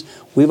things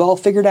we've all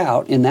figured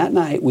out in that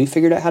night. We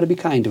figured out how to be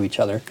kind to each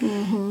other.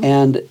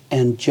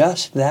 And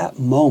just that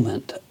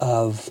moment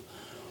of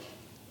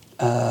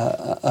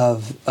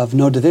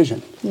no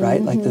division,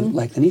 right? Like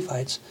the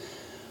Nephites,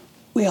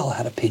 we all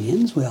had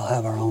opinions. We all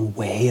have our own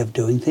way of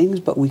doing things,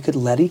 but we could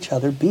let each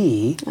other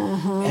be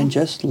and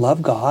just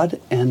love God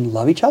and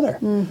love each other,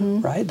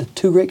 right? The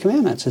two great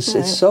commandments.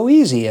 It's so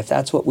easy if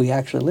that's what we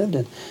actually lived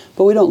in.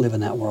 But we don't live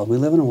in that world. We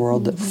live in a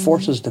world that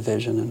forces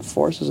division and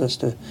forces us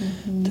to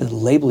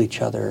label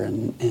each other.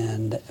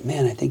 And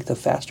man, I think the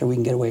faster we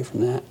can get away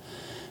from that,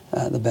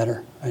 the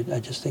better.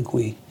 I just think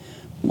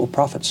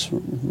Prophet's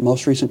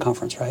most recent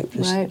conference, right?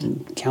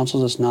 Just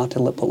counsels us not to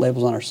put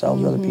labels on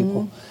ourselves or other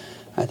people.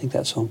 I think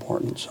that's so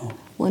important. So,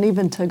 well, and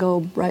even to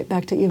go right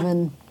back to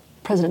even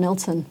President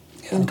Nelson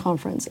in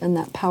conference and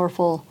that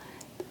powerful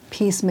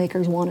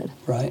peacemakers wanted.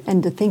 Right.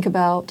 And to think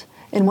about,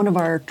 in one of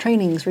our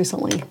trainings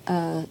recently,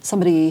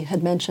 somebody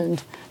had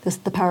mentioned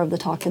the power of the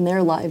talk in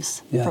their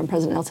lives from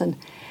President Nelson.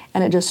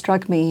 And it just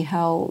struck me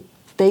how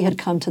they had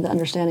come to the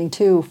understanding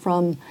too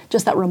from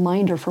just that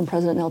reminder from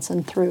President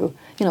Nelson through,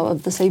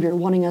 of the Savior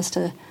wanting us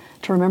to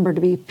remember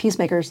to be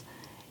peacemakers.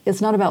 It's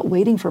not about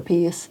waiting for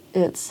peace,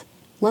 it's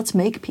let's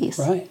make peace.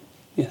 Right.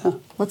 Yeah.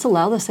 Let's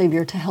allow the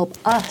Savior to help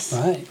us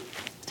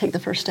take the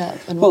first step.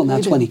 And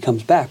that's when he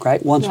comes back,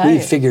 right? Once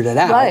we've figured it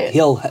out,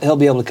 he'll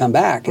be able to come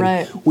back.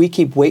 And we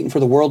keep waiting for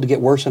the world to get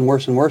worse and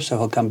worse and worse, so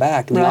he'll come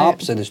back. And the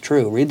opposite is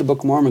true. Read the Book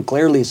of Mormon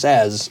clearly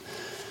says,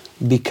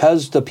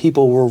 because the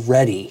people were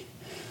ready,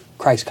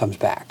 Christ comes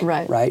back.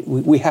 Right?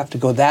 We have to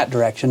go that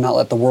direction, not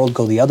let the world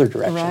go the other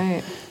direction.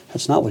 Right.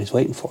 That's not what he's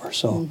waiting for.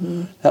 So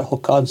that whole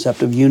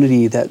concept of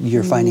unity that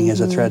you're finding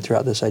as a thread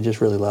throughout this, I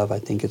just really love. I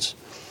think it's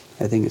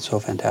so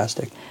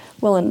fantastic.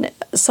 Well, and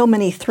so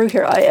many through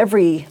here,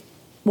 every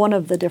one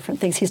of the different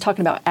things, he's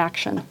talking about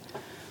action,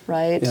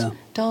 right? Yeah.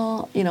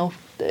 Don't,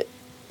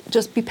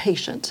 just be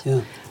patient.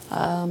 Yeah.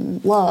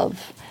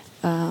 Love,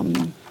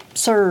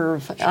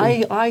 serve. Sure.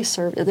 I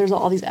serve. There's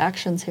all these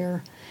actions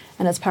here.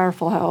 And it's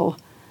powerful how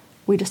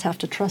we just have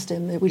to trust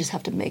him. We just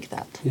have to make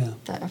that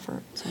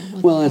effort. So,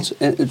 well,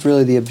 it's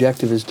really the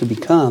objective is to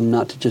become,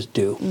 not to just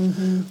do,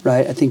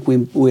 right? I think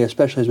we,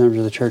 especially as members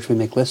of the church, we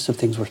make lists of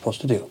things we're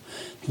supposed to do,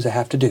 things I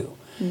have to do.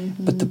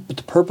 But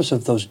the purpose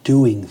of those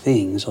doing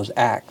things, those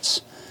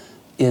acts,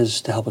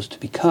 is to help us to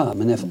become.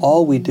 And if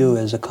all we do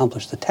is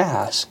accomplish the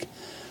task,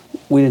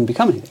 we didn't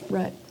become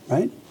anything.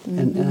 Right?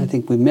 And I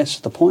think we miss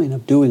the point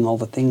of doing all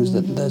the things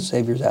that the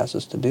Savior's asked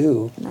us to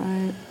do.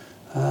 Right.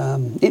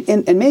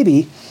 And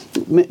maybe,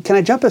 can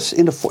I jump us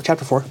into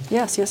chapter 4?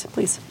 Yes,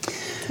 please.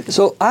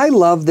 So I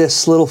love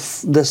this little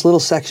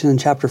section in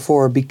chapter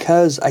 4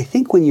 because I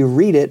think when you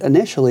read it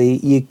initially,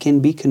 you can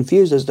be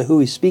confused as to who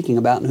he's speaking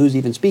about and who's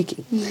even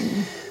speaking.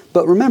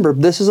 But remember,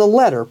 this is a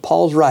letter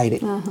Paul's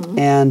writing,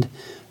 and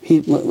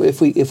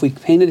if we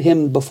painted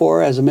him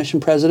before as a mission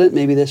president,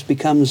 maybe this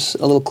becomes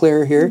a little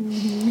clearer here.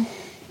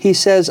 He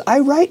says, "I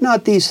write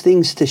not these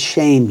things to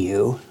shame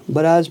you,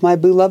 but as my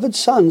beloved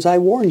sons I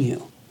warn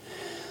you.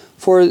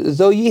 For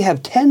though ye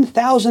have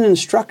 10,000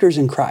 instructors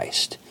in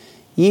Christ,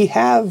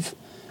 yet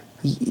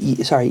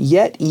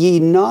ye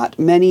not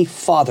many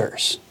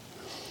fathers.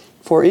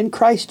 For in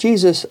Christ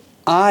Jesus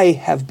I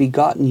have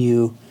begotten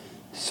you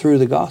through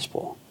the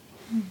gospel."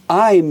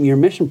 I am your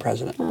mission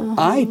president.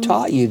 I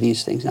taught you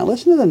these things. Now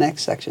listen to the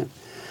next section.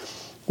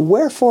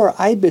 "Wherefore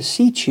I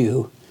beseech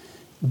you,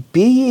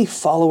 be ye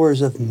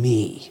followers of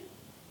me."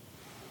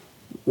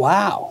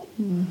 Wow.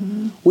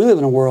 We live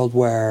in a world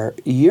where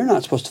you're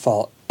not supposed to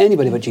follow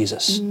anybody but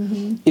Jesus,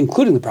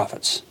 including the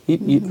prophets.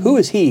 Who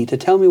is he to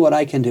tell me what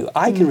I can do?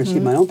 I can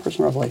receive my own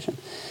personal revelation.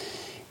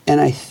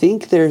 And I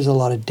think there's a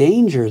lot of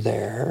danger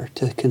there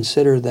to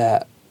consider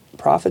that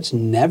prophets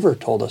never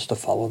told us to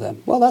follow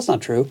them. Well, that's not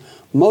true.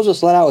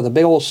 Moses let out with a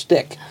big old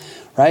stick,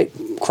 right?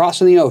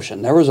 Crossing the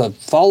ocean. There was a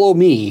follow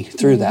me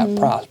through that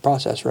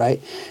process,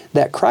 right?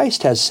 That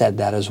Christ has said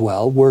that as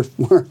well.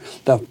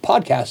 The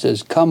podcast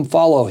is come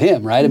follow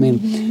him, right? I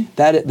mean,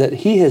 that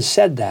he has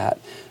said that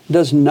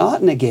does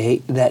not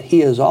negate that he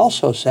has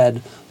also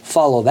said,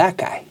 follow that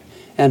guy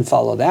and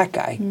follow that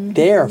guy.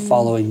 They are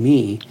following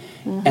me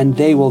and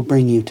they will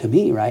bring you to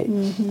me, right?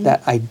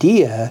 That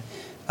idea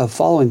of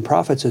following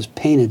prophets is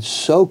painted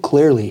so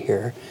clearly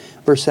here.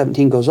 Verse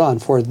 17 goes on,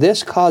 "For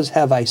this cause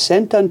have I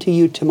sent unto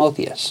you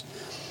Timotheus,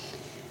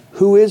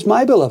 who is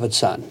my beloved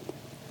son,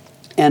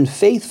 and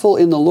faithful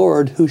in the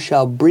Lord, who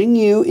shall bring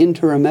you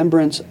into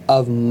remembrance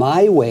of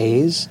my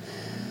ways,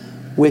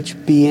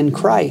 which be in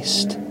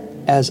Christ,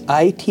 as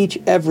I teach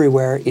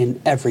everywhere in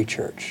every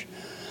church."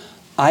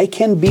 I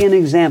can be an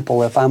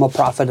example if I'm a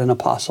prophet and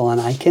apostle,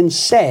 and I can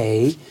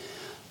say,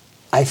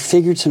 I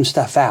figured some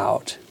stuff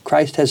out.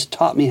 Christ has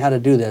taught me how to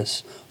do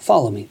this.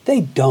 Follow me.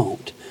 They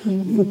don't.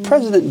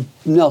 President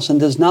Nelson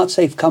does not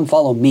say, come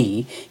follow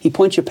me. He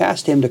points you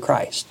past him to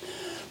Christ.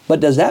 But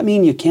does that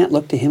mean you can't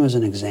look to him as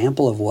an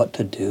example of what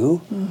to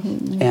do?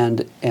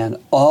 And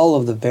all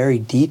of the very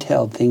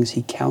detailed things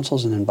he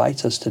counsels and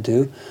invites us to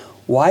do?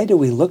 Why do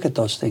we look at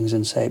those things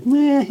and say,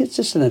 it's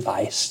just an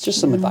advice, just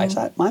some advice.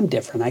 I'm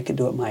different. I could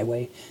do it my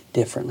way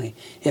differently.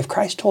 If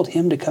Christ told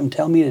him to come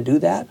tell me to do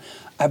that,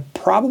 I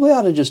probably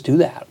ought to just do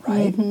that,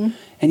 right?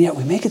 And yet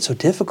we make it so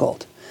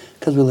difficult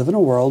because we live in a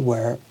world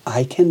where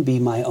I can be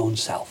my own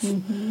self.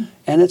 And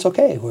it's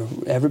okay.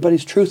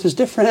 Everybody's truth is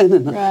different,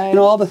 and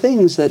all the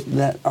things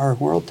that our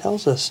world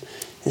tells us.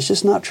 It's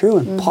just not true.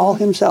 And Paul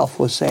himself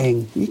was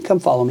saying, you come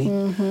follow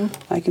me.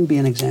 I can be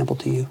an example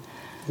to you.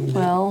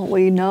 Well,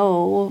 we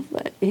know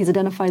he's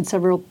identified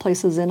several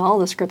places in all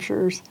the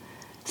scriptures.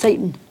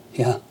 Satan.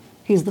 Yeah.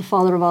 He's the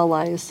father of all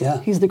lies. Yeah.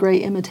 He's the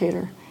great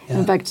imitator. Yeah.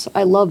 In fact,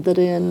 I love that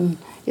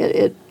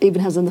it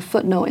even has in the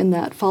footnote in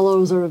that,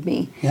 followers of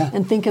me. Yeah.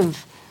 And think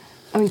of,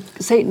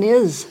 Satan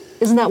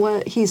isn't that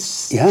what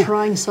he's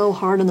trying so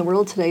hard in the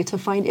world today, to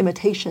find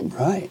imitation?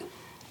 Right.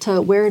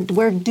 To where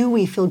do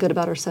we feel good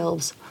about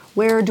ourselves?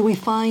 Where do we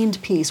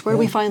find peace? Where do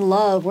we find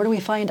love? Where do we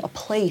find a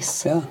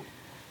place? Yeah.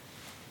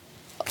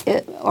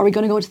 Are we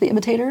going to go to the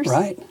imitators?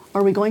 Right.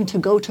 Are we going to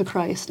go to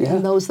Christ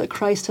and those that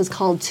Christ has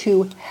called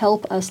to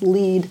help us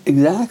lead?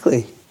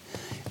 Exactly.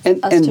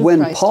 And when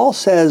Christ. Paul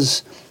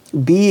says,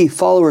 be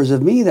followers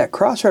of me, that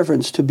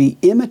cross-reference to be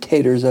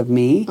imitators of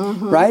me,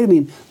 right? I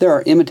mean, there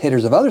are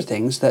imitators of other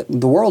things that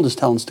the world is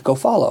telling us to go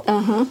follow.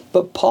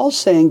 But Paul's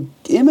saying,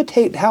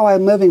 imitate how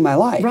I'm living my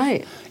life.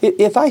 Right.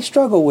 If I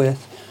struggle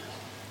with,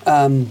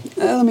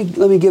 let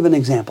me give an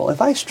example.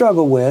 If I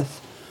struggle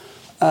with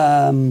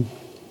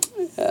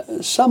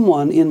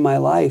someone in my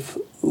life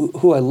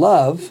who I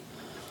love,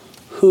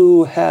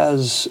 who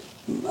has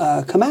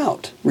come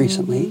out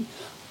recently,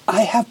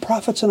 I have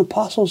prophets and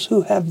apostles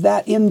who have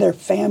that in their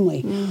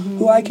family,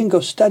 who I can go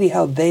study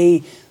how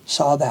they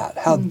saw that,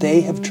 how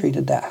they have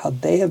treated that, how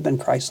they have been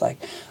Christ-like.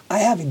 I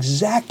have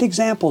exact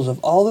examples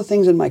of all the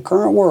things in my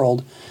current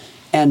world,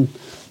 and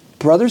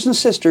brothers and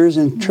sisters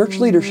in church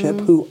leadership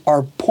who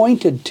are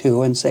pointed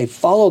to and say,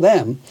 follow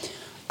them.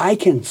 I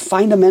can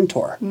find a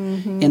mentor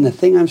in the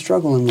thing I'm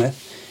struggling with.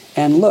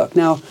 And look,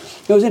 now,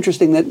 it was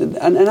interesting that,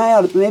 and I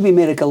ought to maybe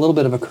made a little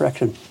bit of a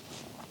correction.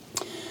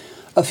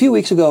 A few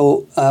weeks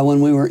ago,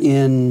 when we were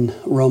in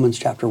Romans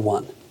chapter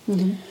 1,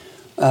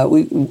 I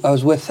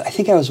was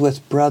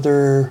with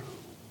Brother,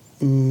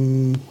 I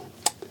don't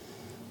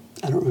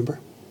remember.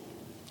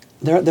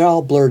 They're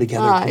all blurred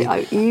together.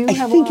 I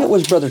think it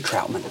was Brother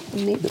Troutman.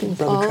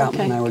 Brother Troutman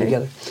and I were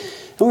together.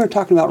 And we were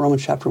talking about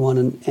Romans chapter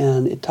 1,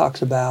 and it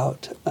talks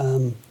about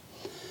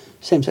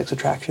same-sex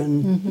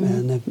attraction,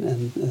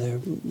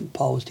 and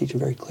Paul was teaching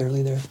very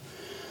clearly there.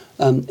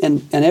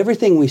 And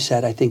everything we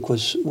said, I think,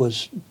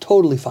 was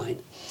totally fine.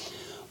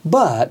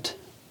 But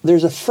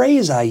there's a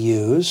phrase I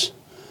use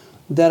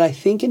that I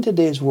think in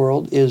today's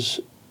world is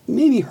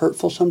maybe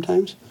hurtful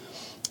sometimes.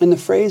 And the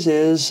phrase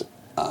is,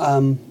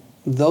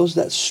 those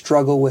that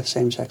struggle with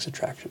same-sex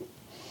attraction.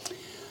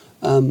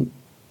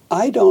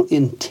 I don't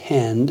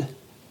intend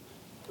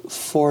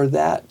for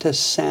that to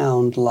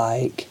sound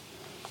like,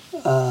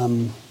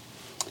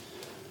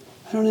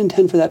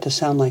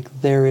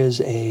 there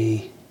is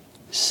a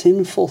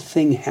sinful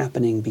thing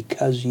happening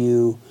because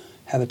you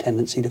have a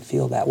tendency to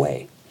feel that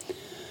way.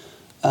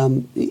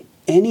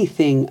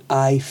 Anything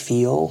I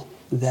feel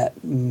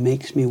that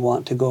makes me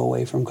want to go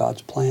away from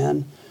God's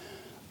plan,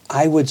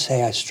 I would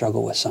say I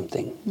struggle with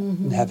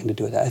something having to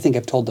do with that. I think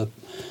I've told the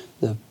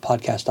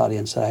podcast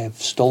audience that I have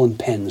stolen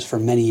pens for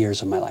many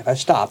years of my life. I've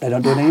stopped. I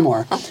don't do it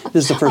anymore.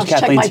 This is the first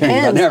Kathleen's hearing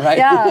about there, right?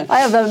 Yeah, I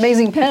have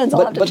amazing pens.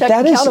 I'll have to check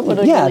and count it with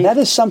a that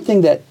is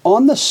something that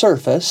on the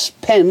surface,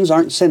 pens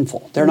aren't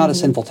sinful. They're not a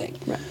sinful thing.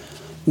 Right.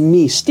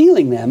 Me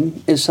stealing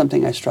them is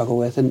something I struggle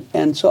with.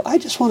 And so I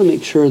just want to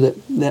make sure that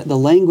the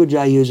language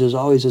I use is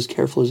always as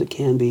careful as it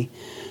can be.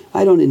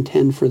 I don't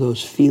intend for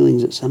those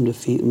feelings that some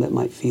that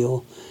might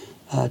feel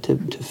to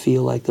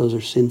feel like those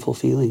are sinful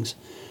feelings.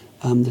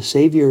 The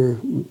Savior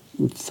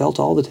felt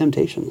all the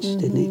temptations,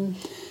 didn't he?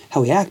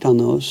 How we act on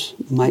those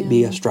might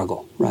be a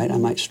struggle, right? I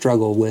might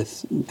struggle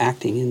with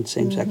acting in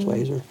same-sex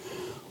ways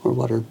or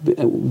what are,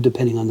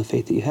 depending on the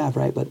faith that you have,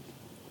 right? But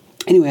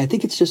anyway, I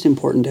think it's just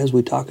important as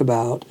we talk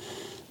about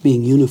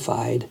being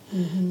unified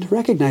to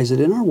recognize that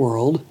in our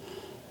world,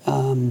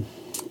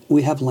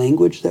 we have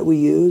language that we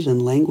use,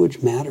 and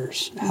language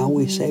matters, how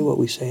we say what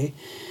we say.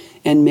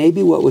 And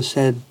maybe what was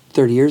said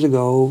 30 years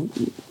ago,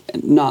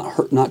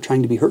 not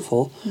trying to be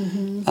hurtful,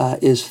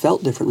 is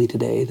felt differently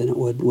today than it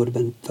would have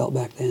been felt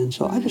back then.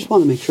 So I just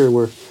want to make sure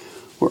we're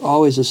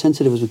always as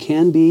sensitive as we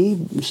can be,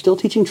 still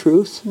teaching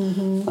truth,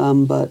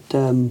 but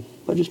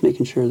just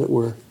making sure that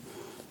we're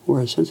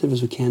as sensitive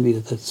as we can be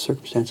to the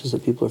circumstances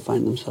that people are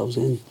finding themselves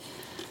in.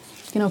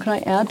 Can I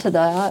add to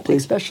that, Please.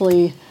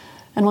 Especially,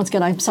 and once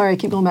again, I'm sorry I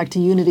keep going back to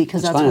unity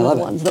because that's one of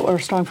the ones that were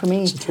strong for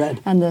me. It's a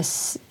thread. And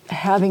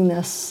having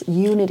this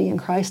unity in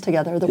Christ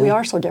together, that we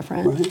are so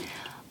different.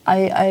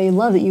 Right. I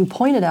love that you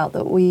pointed out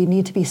that we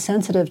need to be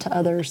sensitive to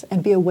others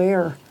and be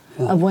aware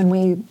of when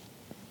we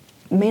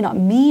may not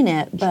mean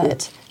it,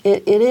 but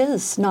it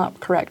is not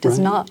correct. It's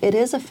not. It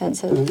is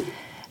offensive,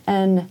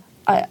 and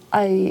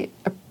I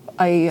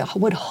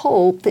would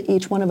hope that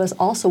each one of us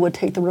also would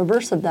take the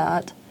reverse of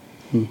that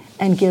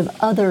and give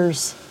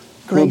others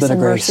grace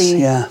and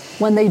mercy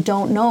when they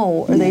don't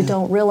know or they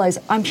don't realize.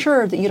 I'm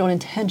sure that you don't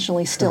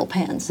intentionally steal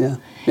pens. Yeah.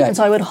 And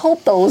so I would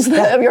hope those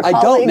of your colleagues.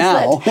 I don't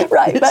now.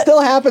 Right. It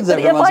still happens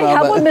every once in a while. If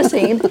I have one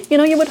missing,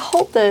 you would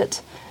hope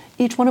that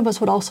each one of us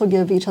would also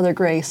give each other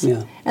grace.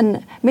 Yeah.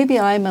 And maybe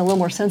I'm a little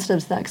more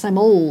sensitive to that because I'm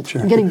old.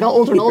 Sure. I'm getting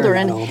older and older, You're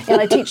and, not old.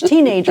 and I teach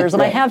teenagers,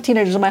 and I Right. have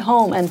teenagers in my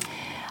home. And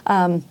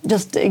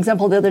just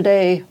example the other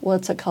day,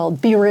 what's it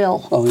called? Be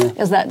real. Oh,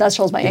 yeah. Is that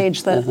shows my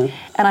age, that,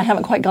 and I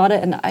haven't quite got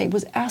it. And I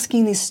was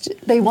asking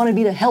they wanted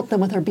me to help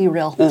them with their Be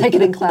Real, take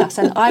it in class,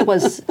 and I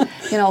was,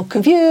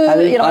 confused. I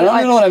don't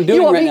even know what I'm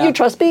doing right now. You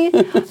trust me,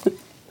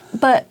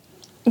 but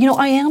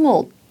I am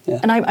old, Yeah.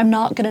 and I'm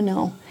not going to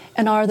know.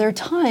 And are there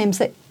times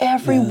that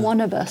every one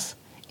of us,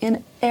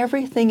 in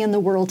everything in the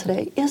world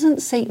today,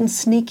 isn't Satan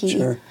sneaky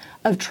Sure.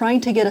 of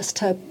trying to get us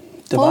to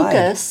Divide.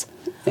 focus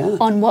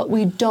on what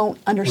we don't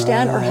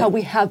understand or Right. how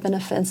we have been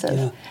offensive?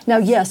 Yeah. Now,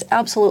 yes,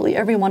 absolutely,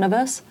 every one of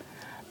us,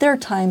 there are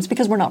times,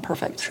 because we're not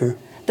perfect, Sure.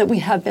 that we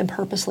have been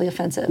purposely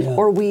offensive, Yeah.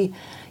 or we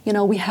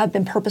have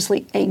been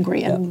purposely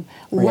angry and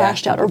Yeah.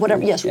 lashed out or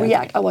whatever. Yes, Yeah.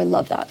 react. Oh, I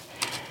love that.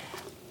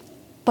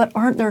 But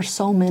aren't there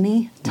so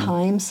many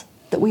times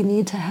that we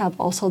need to have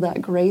also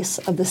that grace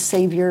of the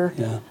Savior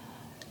Yeah.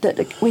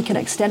 that we can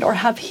extend, or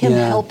have Him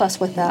Yeah. help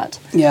us with that?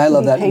 Yeah, I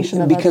love Be that,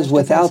 patient in because others'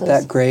 without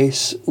differences. that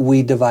grace,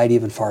 we divide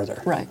even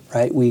farther. Right.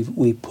 Right.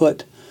 We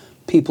put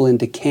people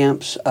into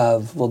camps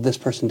of, well, this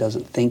person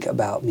doesn't think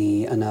about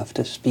me enough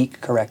to speak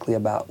correctly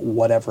about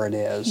whatever it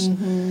is.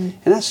 And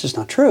that's just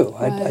not true.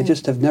 I Right.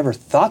 just have never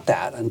thought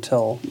that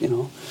until,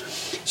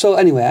 So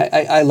anyway,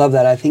 I love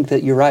that. I think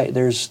that you're right.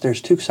 There's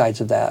two sides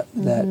of that,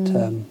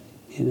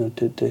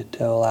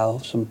 to allow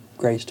some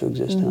grace to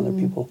exist in other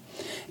people.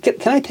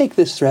 Can I take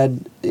this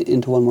thread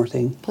into one more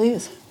thing?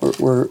 Please.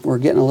 We're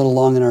getting a little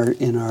long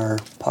in our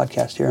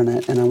podcast here,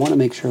 and I want to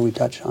make sure we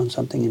touch on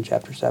something in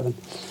chapter 7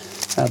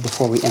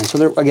 before we end.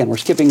 So again, we're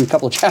skipping a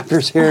couple of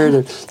chapters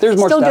here. There's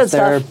more Still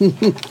stuff good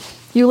there.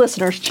 You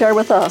listeners, share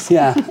with us.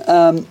 Yeah.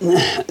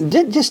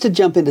 Just to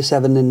jump into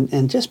 7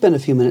 and just spend a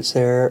few minutes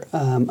there.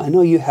 I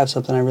know you have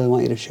something I really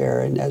want you to share,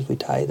 and as we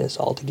tie this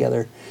all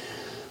together.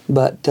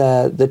 But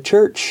the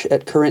church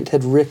at Corinth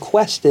had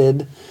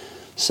requested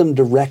some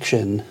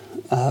direction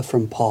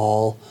from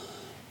Paul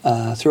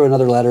through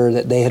another letter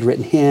that they had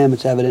written him.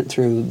 It's evident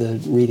through the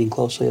reading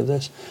closely of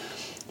this,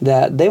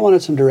 that they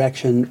wanted some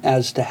direction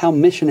as to how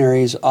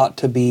missionaries ought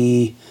to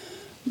be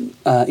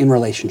in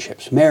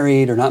relationships,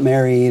 married or not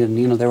married, and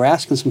they were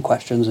asking some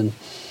questions,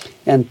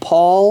 and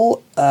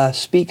Paul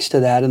speaks to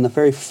that in the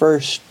very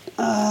first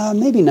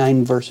maybe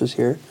 9 verses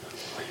here.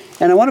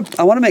 And I want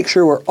to make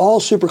sure we're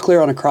all super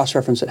clear on a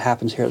cross-reference that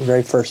happens here at the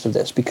very first of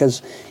this,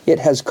 because it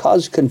has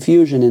caused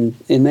confusion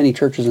in many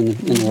churches in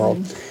the world.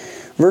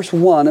 Verse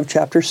 1 of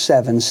chapter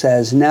 7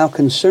 says, "Now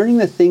concerning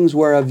the things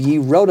whereof ye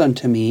wrote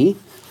unto me,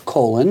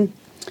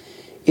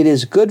 it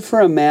is good for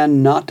a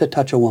man not to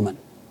touch a woman."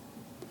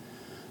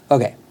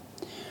 Okay.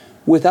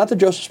 Without the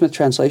Joseph Smith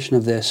translation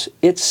of this,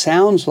 it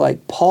sounds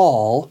like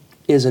Paul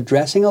is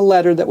addressing a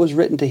letter that was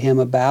written to him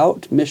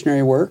about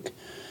missionary work,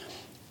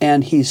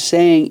 and he's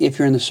saying, if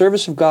you're in the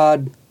service of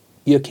God,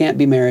 you can't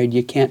be married,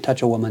 you can't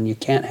touch a woman, you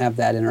can't have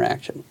that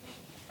interaction.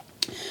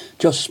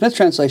 Joseph Smith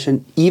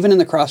translation, even in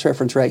the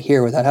cross-reference right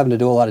here, without having to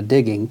do a lot of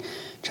digging,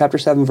 chapter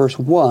 7, verse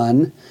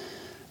 1,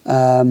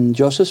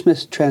 Joseph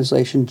Smith's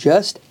translation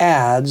just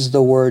adds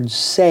the word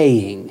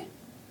saying,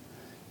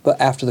 but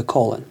after the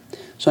colon.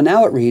 So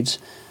now it reads,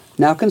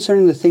 "Now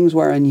concerning the things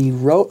wherein ye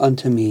wrote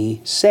unto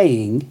me,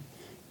 saying,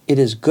 it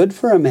is good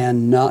for a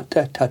man not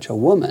to touch a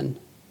woman."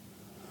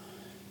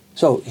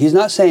 So he's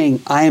not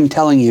saying, I am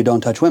telling you don't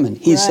touch women.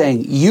 He's Right.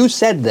 saying, you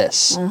said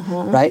this,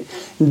 right?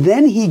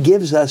 Then he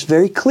gives us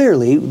very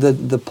clearly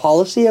the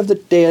policy of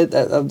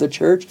the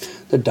church,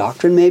 the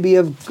doctrine maybe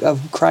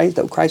of Christ,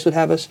 that Christ would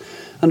have us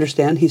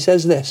understand. He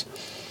says this,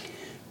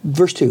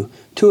 verse 2,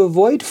 "To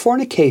avoid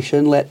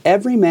fornication, let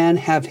every man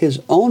have his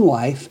own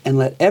wife, and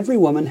let every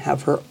woman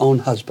have her own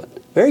husband."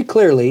 Very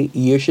clearly,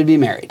 you should be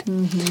married.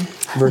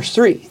 Verse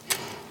 3,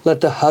 "Let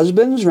the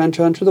husbands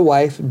render unto the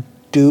wife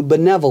due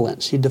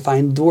benevolence." He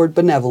defined the word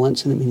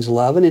benevolence, and it means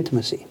love and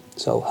intimacy.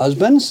 So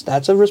husbands,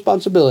 that's a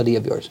responsibility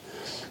of yours.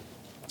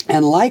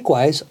 "And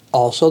likewise,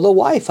 also the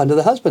wife unto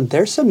the husband."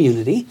 There's some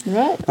unity.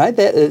 Right?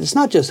 It's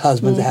not just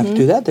husbands that have to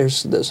do that.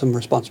 There's some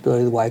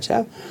responsibility the wives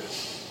have.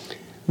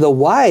 "The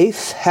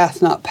wife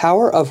hath not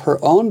power of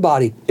her own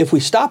body." If we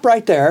stop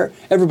right there,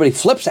 everybody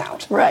flips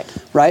out. Right.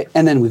 Right?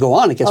 And then we go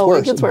on, it gets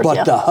worse. It gets worse, But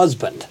yeah. the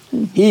husband,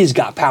 he's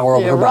got power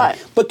over her body.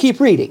 Right. But keep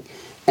reading.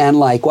 "And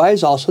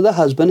likewise also the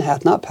husband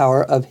hath not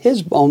power of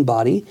his own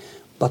body,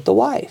 but the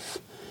wife."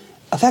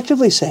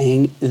 Effectively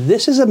saying,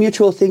 this is a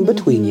mutual thing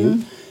between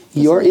you.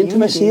 Your is the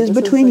intimacy unity. is This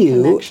is between the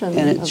you, connection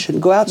and it of-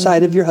 shouldn't go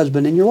outside of your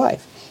husband and your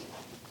wife.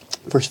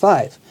 Verse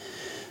 5,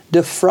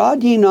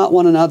 "Defraud ye not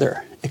one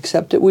another,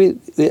 except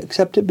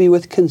it be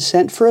with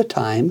consent for a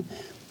time,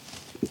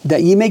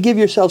 that ye may give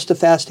yourselves to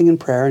fasting and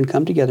prayer, and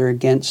come together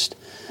against,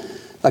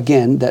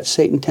 again, that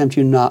Satan tempt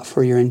you not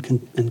for your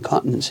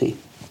incontinency."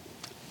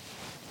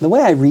 The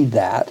way I read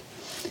that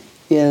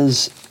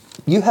is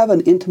you have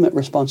an intimate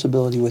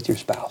responsibility with your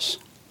spouse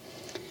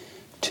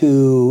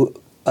to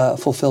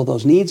fulfill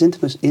those needs,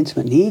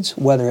 intimate needs,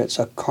 whether it's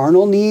a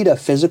carnal need, a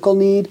physical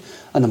need,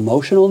 an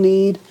emotional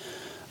need.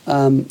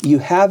 You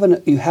have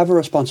a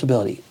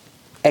responsibility.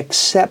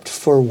 except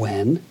for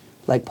when,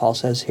 like Paul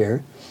says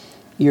here,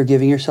 you're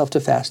giving yourself to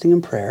fasting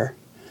and prayer,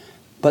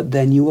 but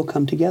then you will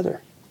come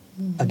together.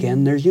 Mm-hmm.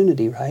 Again, there's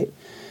unity, right?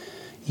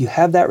 You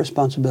have that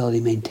responsibility,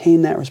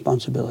 maintain that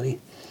responsibility.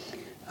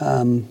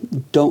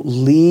 Don't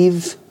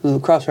leave, the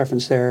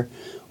cross-reference there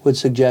would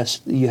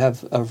suggest you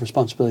have a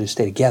responsibility to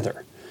stay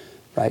together,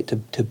 right?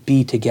 To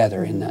be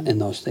together in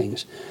those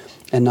things,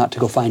 and not to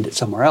go find it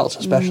somewhere else,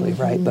 especially,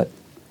 mm-hmm. right? But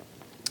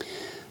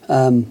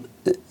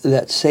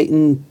that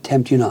Satan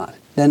tempt you not.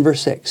 Then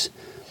verse 6,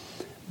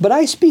 but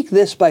I speak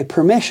this by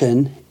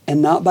permission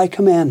and not by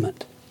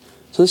commandment.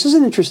 So this is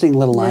an interesting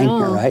little line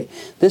here, right?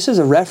 This is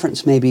a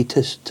reference maybe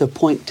to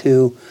point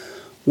to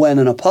when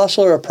an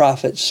apostle or a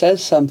prophet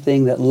says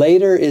something that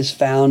later is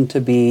found to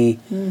be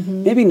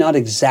mm-hmm. maybe not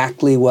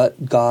exactly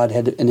what God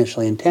had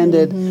initially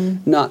intended,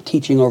 mm-hmm. not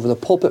teaching over the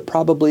pulpit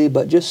probably,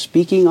 but just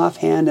speaking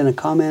offhand in a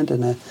comment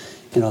and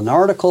an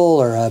article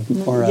or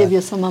give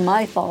you some of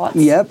my thoughts.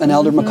 Yep, and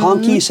Elder mm-hmm.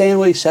 McConkie saying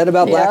what he said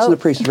about blacks and the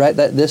priesthood, right?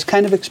 That this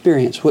kind of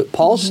experience. What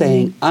Paul's mm-hmm.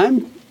 saying,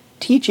 I'm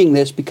teaching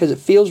this because it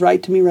feels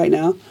right to me right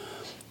now,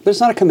 but it's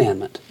not a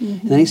commandment.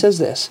 Mm-hmm. And then he says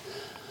this,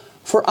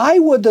 for I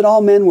would that all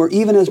men were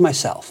even as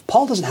myself.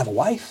 Paul doesn't have a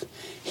wife.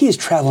 He's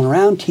traveling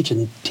around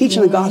teaching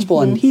mm-hmm. the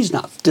gospel, and he's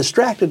not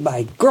distracted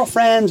by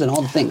girlfriends and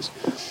all the things.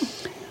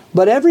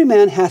 But every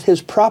man hath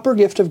his proper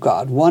gift of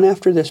God, one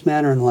after this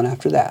manner and one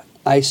after that.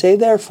 I say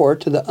therefore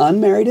to the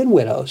unmarried and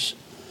widows,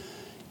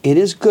 it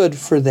is good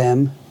for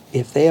them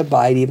if they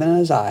abide even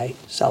as I,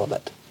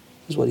 celibate,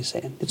 is what he's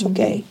saying. It's mm-hmm.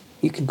 okay.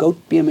 You can go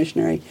be a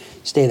missionary,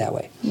 stay that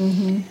way.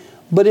 Mm-hmm.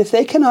 But if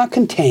they cannot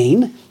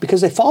contain,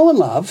 because they fall in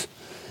love,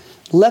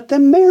 let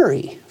them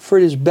marry, for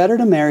it is better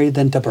to marry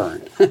than to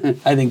burn.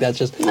 I think that's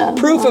just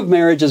proof of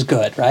marriage is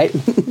good, right?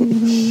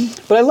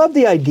 Mm-hmm. But I love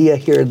the idea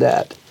here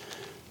that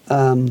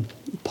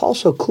Paul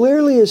so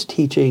clearly is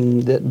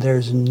teaching that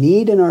there's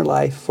need in our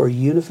life for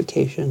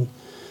unification,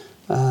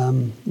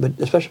 but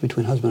especially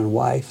between husband and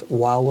wife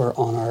while we're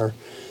on our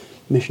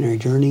missionary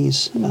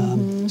journeys.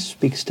 Mm-hmm.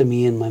 Speaks to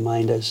me in my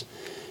mind as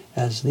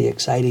the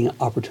exciting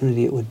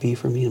opportunity it would be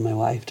for me and my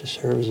wife to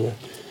serve as a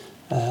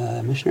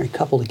missionary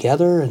couple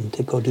together and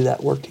to go do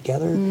that work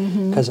together,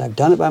 because mm-hmm. I've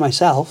done it by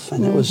myself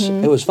and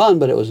mm-hmm. it was fun,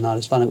 but it was not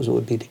as fun as it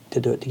would be to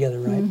do it together,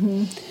 right?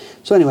 Mm-hmm.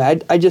 So anyway,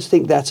 I just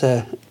think that's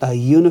a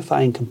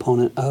unifying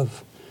component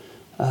of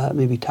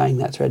maybe tying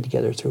that thread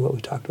together through what we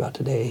talked about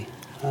today.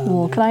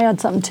 Well, can I add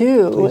something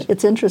too? Please.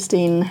 It's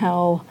interesting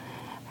how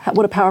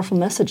what a powerful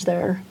message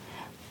there,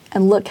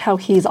 and look how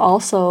he's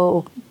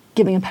also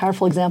giving a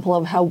powerful example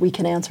of how we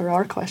can answer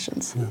our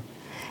questions. Yeah.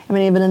 I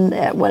mean, even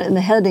in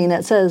the heading,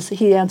 it says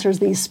he answers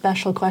these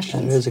special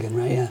questions. That is again,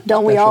 right? Yeah.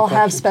 Don't we all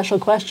have special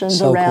questions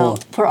so around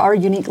cool. for our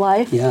unique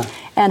life? Yeah.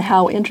 And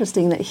how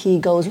interesting that he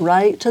goes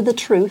right to the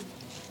truth,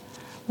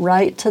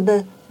 right to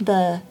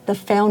the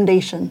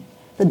foundation,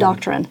 the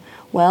doctrine.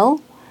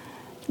 Well,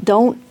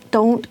 don't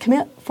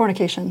commit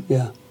fornication.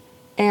 Yeah.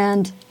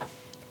 And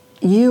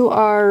you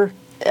are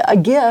a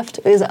gift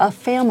is a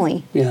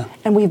family. Yeah.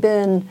 And we've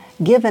been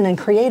given and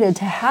created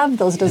to have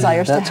those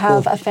desires, to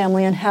have a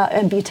family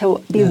and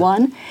be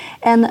one.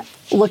 And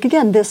look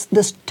again, this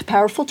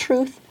powerful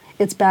truth,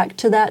 it's back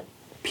to that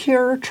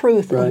pure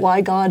truth of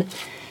why God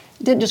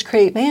didn't just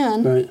create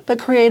man, but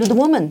created the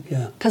woman.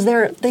 Because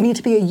they need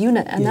to be a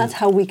unit, and that's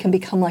how we can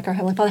become like our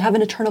Heavenly Father, have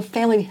an eternal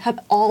family, have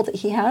all that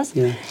He has.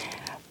 Yeah.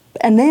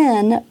 And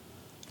then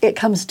it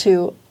comes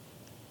to,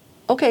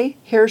 okay,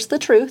 here's the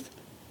truth.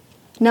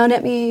 Now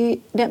let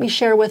me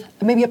share with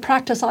maybe a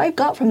practice I've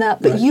got from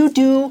that. But you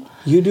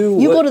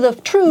go to the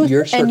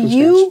truth and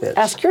you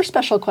ask your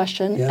special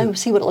question and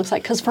see what it looks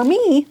like. Because for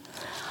me,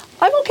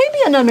 I'm okay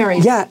being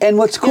unmarried. Yeah, and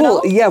what's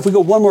cool, if we go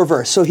one more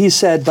verse. So he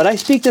said, but I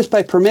speak this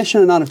by permission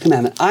and not of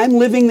commandment. I'm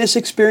living this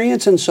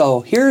experience, and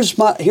so here's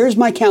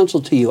my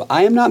counsel to you.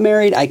 I am not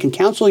married, I can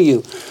counsel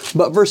you.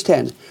 But verse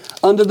 10,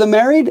 unto the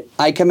married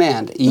I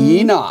command,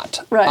 ye not.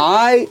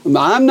 Right.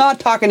 I'm not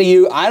talking to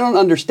you. I don't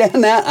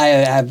understand that. I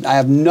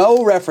have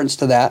no reference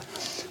to that.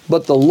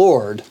 But the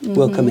Lord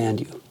will command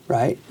you,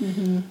 right?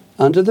 Mm-hmm.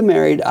 Unto the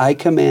married I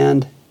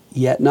command,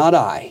 yet not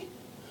I,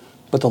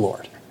 but the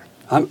Lord.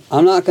 I'm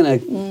not going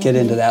to get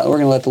into that. We're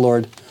going to let the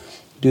Lord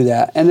do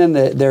that. And then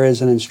there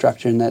is an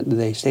instruction that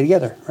they stay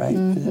together, right?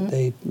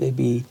 That they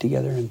be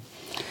together.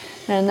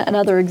 And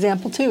another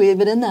example too,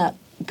 even in that,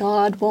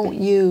 God won't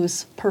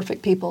use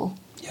perfect people.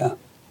 Yeah.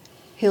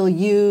 He'll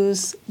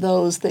use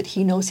those that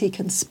He knows He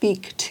can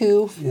speak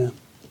to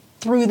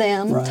through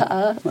them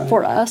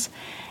for us.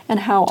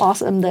 And how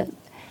awesome that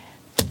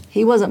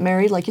He wasn't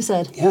married, like you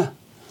said. Yeah.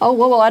 Oh,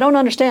 well, I don't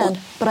understand,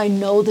 but I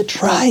know the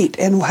truth. Right,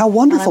 and how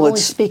wonderful. And I'm only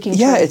speaking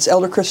truth. It's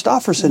Elder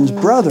Christofferson's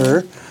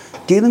brother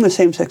dealing with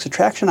same-sex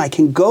attraction. I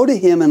can go to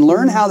him and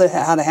learn how to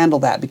handle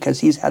that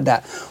because he's had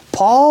that.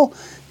 Paul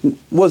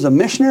was a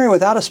missionary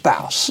without a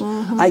spouse.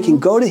 I can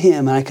go to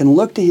him and I can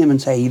look to him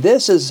and say,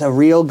 this is a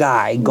real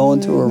guy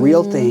going through a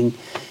real thing,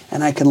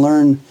 and I can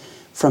learn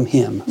from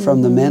him,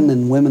 from the men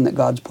and women that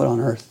God's put on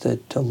earth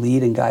to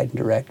lead and guide and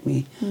direct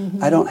me.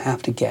 I don't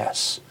have to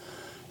guess.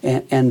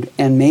 And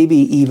maybe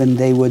even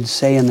they would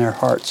say in their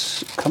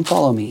hearts, come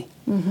follow me.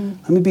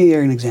 Let me be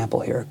an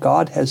example here.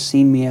 God has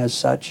seen me as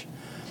such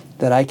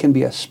that I can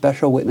be a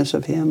special witness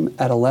of Him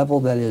at a level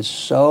that is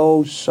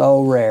so,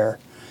 so rare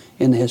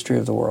in the history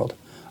of the world.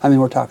 I mean,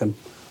 we're talking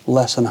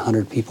less than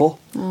 100 people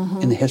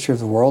in the history of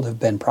the world have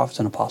been prophets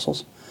and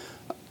apostles.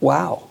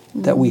 Wow,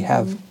 that we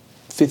have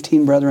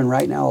 15 brethren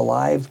right now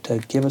alive to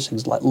give us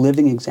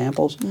living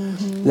examples,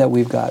 that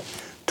we've got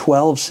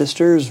 12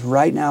 sisters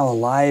right now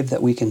alive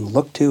that we can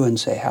look to and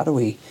say, how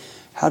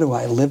do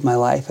I live my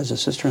life as a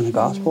sister in the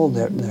gospel?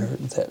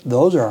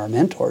 Those are our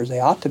mentors. They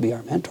ought to be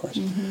our mentors.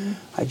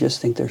 I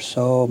just think there's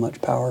so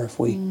much power if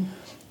we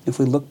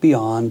look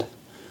beyond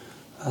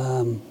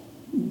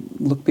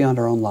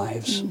our own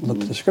lives. Look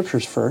to the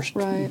Scriptures first,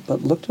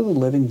 but look to the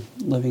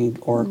living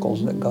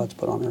oracles that God's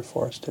put on there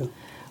for us too.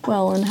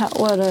 Well, and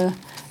what a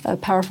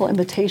powerful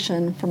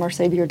invitation from our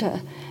Savior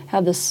to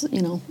have this,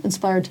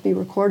 inspired to be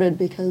recorded,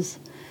 because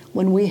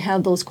when we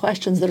have those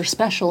questions that are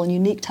special and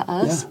unique to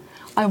us,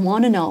 I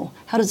want to know,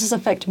 how does this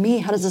affect me?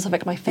 How does this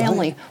affect my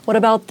family? What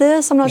about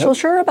this? I'm not so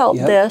sure about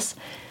this.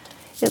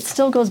 It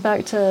still goes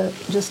back to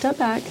just step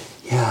back.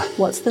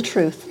 What's the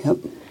truth?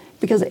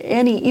 Because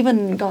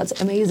even God's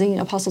amazing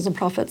apostles and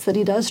prophets that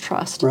He does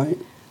trust,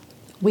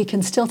 we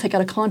can still take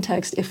out of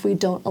context if we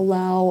don't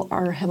allow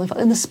our Heavenly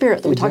Father, and the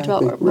Spirit that we talked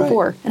about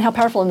before, and how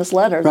powerful in this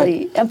letter that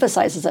He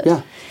emphasizes it.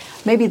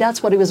 Maybe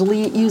that's what He was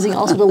using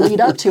also to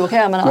lead up to. Okay,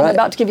 I'm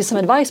about to give you some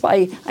advice,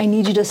 but I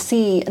need you to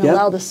see and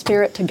allow the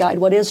Spirit to guide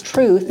what is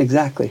truth.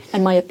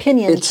 And my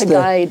opinion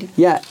guide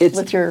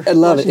with your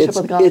relationship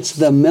with God. It's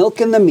the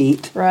milk and the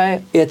meat.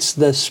 It's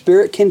the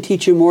Spirit can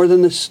teach you more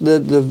than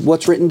the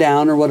what's written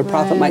down or what a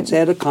prophet might say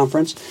at a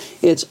conference.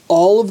 It's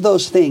all of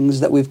those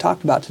things that we've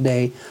talked about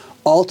today,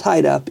 all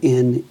tied up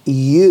in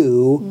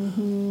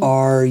you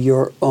are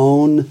your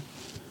own.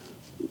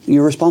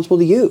 You're responsible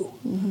to you,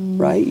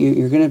 right?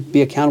 You're going to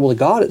be accountable to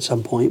God at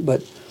some point,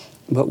 but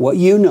what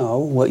you know,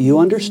 what you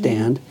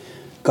understand,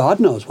 God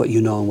knows what you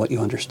know and what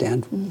you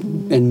understand,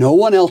 and no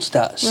one else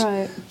does.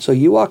 So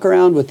you walk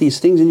around with these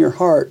things in your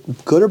heart,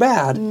 good or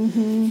bad,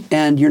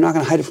 and you're not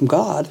going to hide it from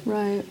God.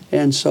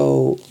 And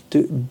so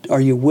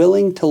are you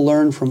willing to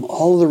learn from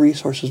all of the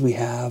resources we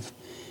have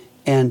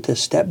and to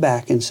step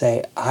back and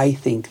say, I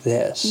think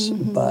this,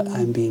 but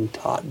I'm being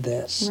taught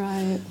this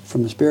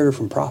from the Spirit or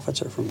from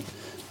prophets or from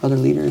other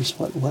leaders?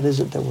 What is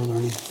it that we're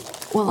learning?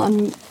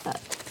 Well,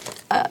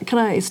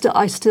 I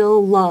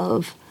still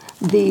love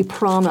the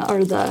promise,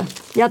 or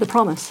the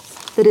promise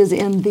that is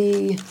in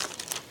the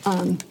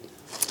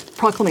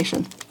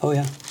proclamation.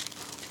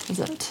 Is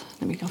it?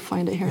 Let me go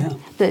find it here.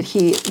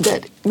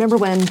 Remember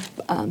when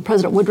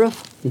President Wilford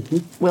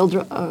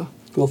Woodruff.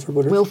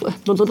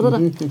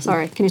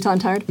 Sorry, can you tell I'm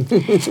tired?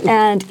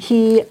 And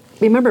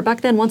remember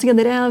back then, once again,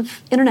 they didn't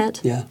have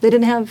internet. They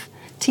didn't have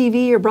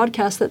TV or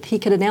broadcast that he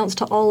could announce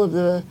to all of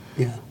the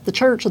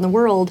church and the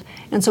world.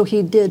 And so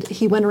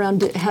he went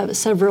around to have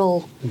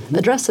several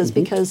addresses,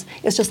 because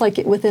it's just like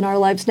within our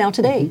lives now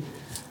today.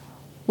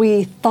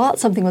 We thought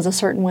something was a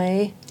certain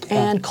way,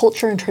 and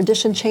culture and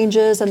tradition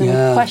changes, and then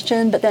we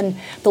question, but then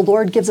the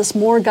Lord gives us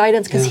more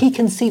guidance because He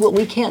can see what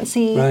we can't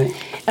see.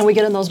 And we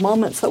get in those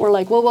moments that we're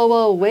like,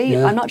 whoa, wait,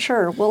 I'm not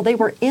sure. Well, they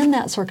were in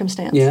that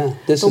circumstance.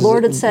 The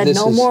Lord had said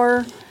no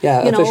more.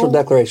 Official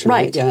declaration.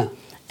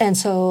 And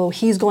so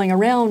He's going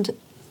around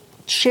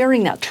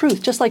sharing that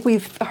truth, just like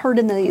we've heard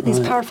in these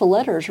powerful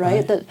letters,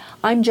 that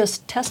I'm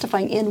just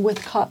testifying in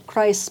with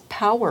Christ's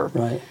power.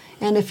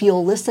 And if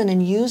you'll listen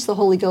and use the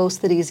Holy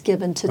Ghost that He's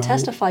given to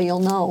testify,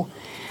 you'll know.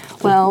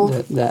 Well,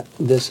 that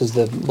this is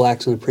the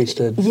blacks in the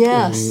priesthood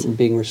and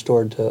being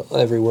restored to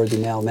every worthy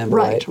male member.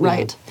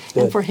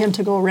 And for Him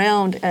to go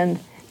around and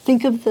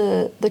think of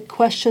the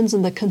questions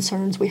and the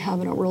concerns we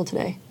have in our world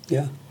today.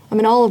 I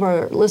mean, all of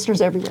our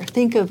listeners everywhere,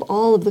 think of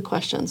all of the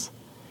questions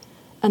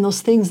and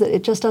those things that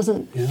it just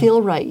doesn't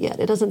feel right yet.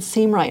 It doesn't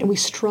seem right, and we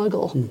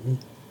struggle.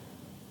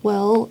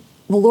 Well,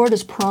 the Lord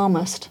has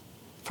promised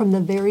from the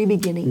very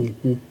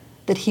beginning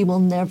that He will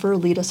never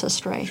lead us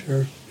astray.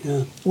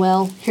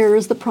 Well, here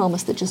is the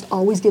promise that just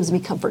always gives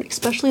me comfort,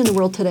 especially in the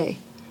world today.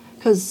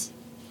 Because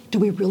do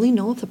we really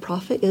know if the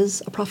prophet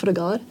is a prophet of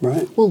God?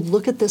 Well,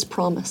 look at this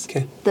promise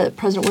that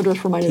President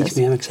Woodruff reminded us. Teach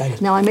me, I'm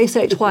excited. Now, I may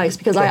say it twice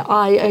because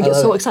I get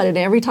so excited. And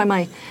every time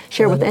I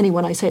share with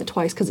anyone, I say it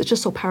twice because it's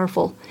just so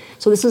powerful.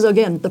 So this is,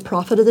 again, the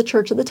prophet of the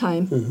church at the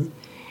time.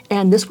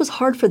 And this was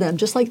hard for them,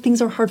 just like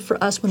things are hard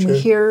for us when we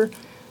hear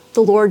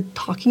the Lord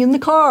talking in the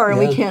car and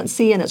we can't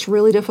see, and it's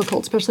really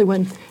difficult, especially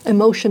when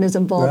emotion is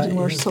involved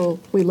and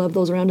we love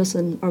those around us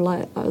and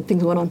our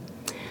things going on.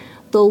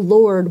 The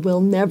Lord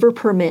will never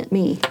permit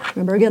me,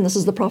 remember again, this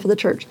is the prophet of the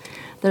church,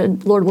 the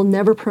Lord will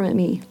never permit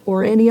me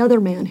or any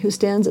other man who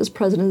stands as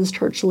president of this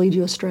church to lead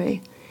you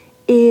astray.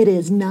 It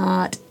is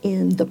not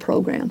in the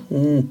program.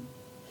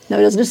 Now,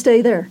 it doesn't just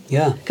stay there.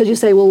 Because you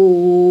say, well,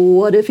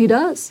 what if He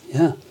does?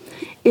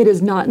 It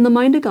is not in the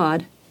mind of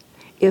God.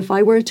 If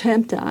I were to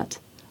attempt that,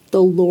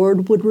 the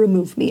Lord would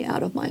remove me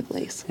out of my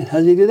place. And how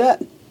does He do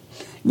that?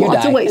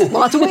 Lots of ways.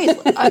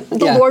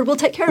 The Lord will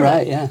take care of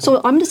that. Yeah. So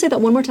I'm going to say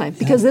that one more time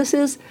because this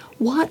is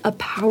what a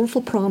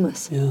powerful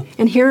promise. Yeah.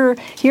 And here,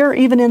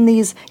 even in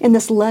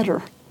this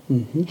letter,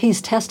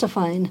 he's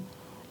testifying,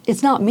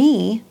 it's not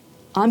me.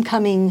 I'm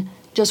coming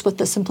just with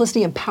the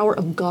simplicity and power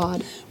of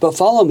God. But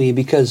follow me,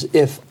 because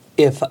if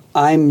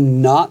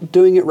I'm not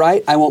doing it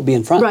right, I won't be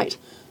in front. Right.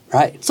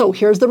 Right. So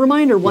here's the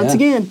reminder once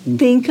again.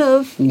 Think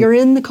of you're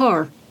in the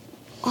car.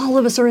 All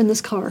of us are in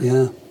this car.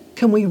 Yeah.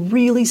 Can we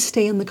really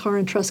stay in the car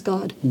and trust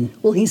God?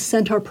 Well, He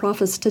sent our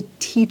prophets to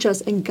teach us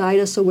and guide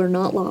us so we're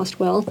not lost.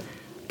 Well,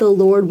 the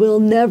Lord will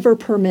never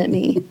permit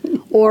me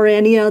or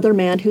any other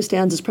man who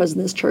stands as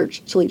president of this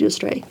church to lead you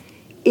astray.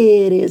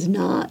 It is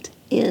not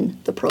in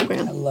the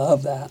program. I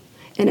love that.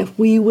 And if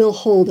we will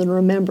hold and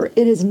remember,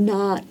 it is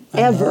not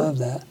ever. I love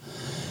that.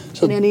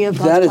 So in any of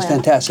God's that is plan.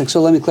 fantastic.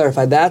 So let me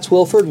clarify. That's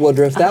Wilford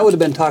Woodruff. That would have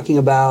been talking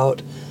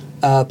about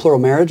plural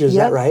marriage. Is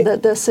that right?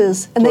 That this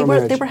is, and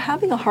Plural they were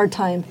having a hard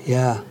time.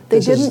 Yeah. They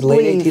This is didn't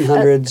late believe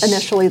 1800s.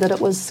 Initially that it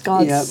was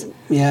God's.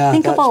 Yeah.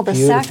 Think of that's all the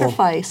beautiful.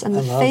 sacrifice and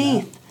I the love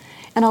faith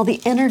and all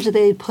the energy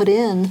they had put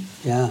in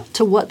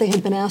to what they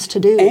had been asked to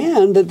do.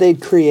 And that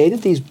they'd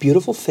created these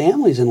beautiful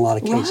families in a lot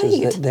of cases.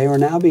 Right. That they were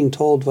now being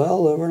told,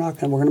 well, we're going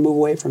to move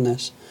away from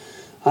this.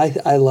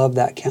 I love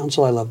that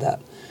counsel. I love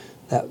that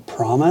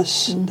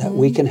promise that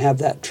we can have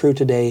that true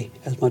today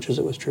as much as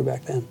it was true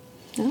back then.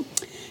 Yeah.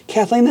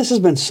 Kathleen, this has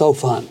been so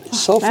fun.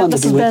 So fun to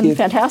be with you. This has been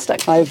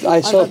fantastic. I've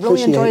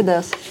really enjoyed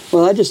this.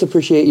 Well, I just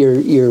appreciate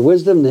your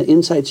wisdom, the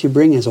insights you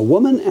bring as a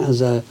woman,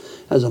 as a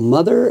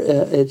mother.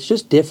 It's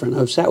just different.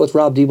 I sat with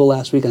Rob Diebel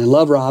last week, and I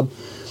love Rob.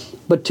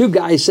 But two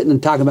guys sitting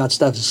and talking about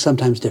stuff is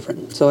sometimes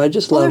different. So I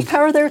just love... There's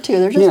power there too.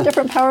 There's just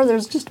different power.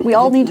 We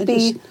all need to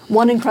be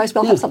one in Christ. We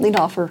all have something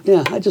to offer.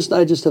 Yeah, I just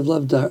have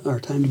loved our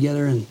time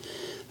together. And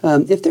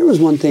if there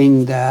was one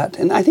thing that...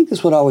 And I think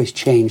this would always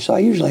change. So I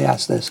usually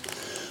ask this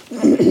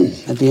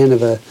at the end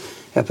of a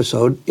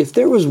episode. If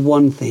there was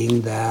one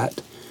thing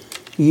that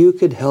you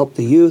could help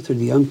the youth or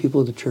the young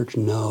people of the church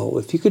know,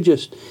 if you could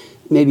just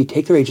maybe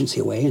take their agency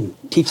away and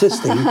teach this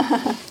thing,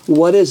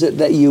 what is it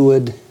that you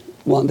would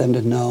want them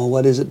to know?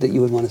 What is it that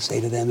you would want to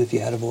say to them if you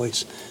had a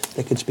voice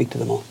that could speak to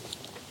them all?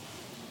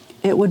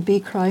 It would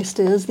be Christ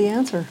is the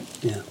answer.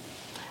 Yeah.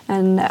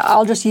 And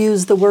I'll just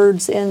use the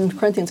words in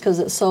Corinthians because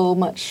it's so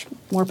much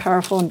more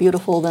powerful and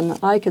beautiful than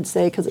I could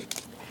say, because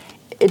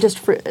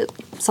it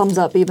sums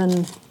up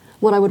even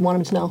what I would want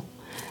them to know.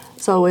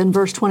 So in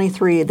verse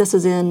 23, this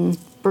is in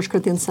 1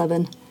 Corinthians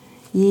 7,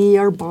 ye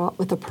are bought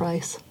with a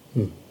price.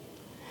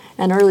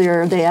 And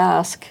earlier they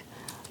ask,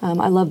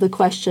 I love the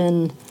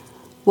question,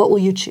 what will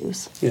you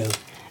choose? Yeah.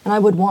 And I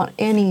would want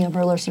any of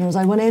our listeners,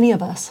 I want any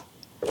of us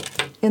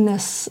in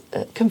this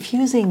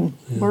confusing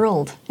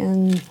world,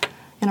 in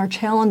our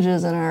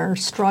challenges and our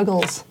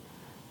struggles,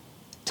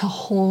 to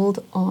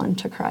hold on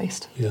to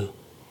Christ. Yeah.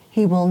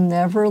 He will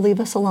never leave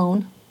us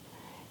alone.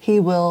 He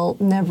will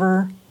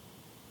never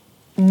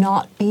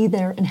not be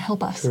there and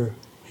help us. Sure.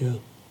 Yeah.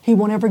 He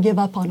won't ever give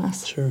up on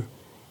us. Sure.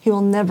 He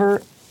will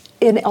never,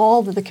 in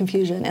all of the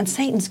confusion. And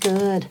Satan's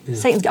good. Yeah.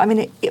 Satan's good. I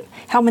mean,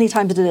 how many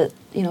times did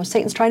it,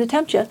 Satan's trying to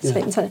tempt you. Yeah.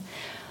 Satan said,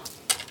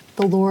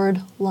 the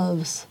Lord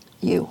loves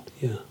you.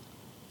 Yeah.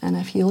 And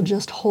if you'll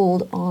just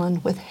hold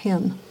on with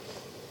Him,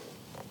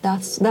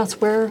 that's it.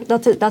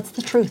 That's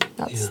the truth.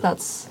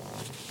 That's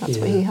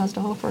what He has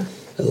to offer.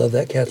 I love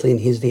that, Kathleen.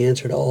 He's the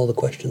answer to all the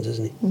questions,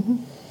 isn't He? Mm-hmm.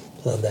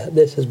 Love that.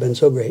 This has been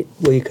so great.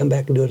 Will you come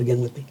back and do it again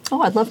with me?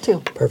 Oh, I'd love to.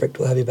 Perfect.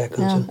 We'll have you back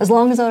on soon. As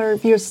long as our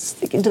viewers,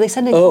 do they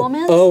send in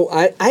comments?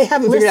 I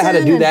haven't figured out how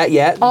to do that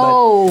yet.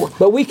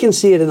 But we can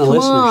see it in the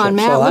listenership. Come on,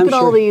 Matt, so look at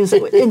all these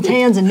in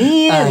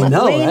Tanzania, I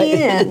know,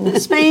 Lithuania, and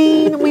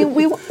Spain.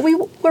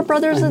 We're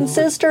brothers and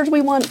sisters.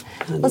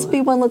 Let's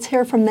be one. Let's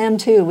hear from them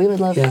too. We would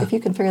love if you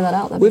can figure that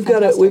out. We've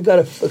got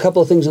a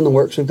couple of things in the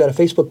works. We've got a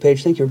Facebook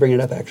page. Thank you for bringing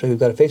it up. Actually, we've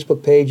got a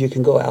Facebook page. You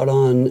can go out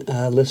on,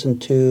 listen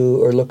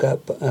to, or look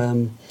up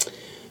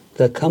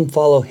the Come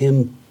Follow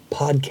Him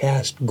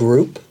podcast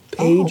group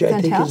page.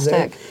 I think is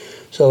there.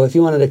 So if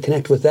you wanted to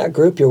connect with that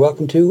group, you're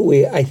welcome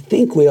to. I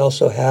think we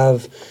also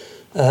have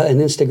an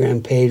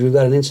Instagram page. We've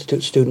got an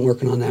Institute student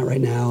working on that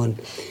right now, and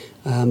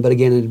but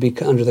again, it'd be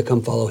under the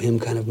Come Follow Him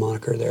kind of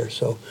moniker there.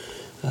 So.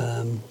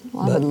 I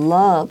would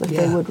love if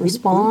they would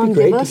respond,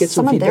 give us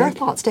some of their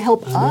thoughts to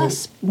help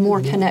us more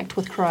connect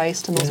with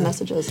Christ and those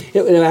messages.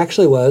 It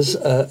actually was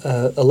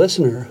a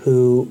listener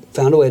who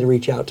found a way to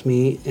reach out to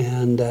me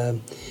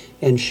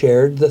and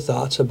shared the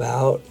thoughts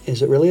about,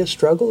 is it really a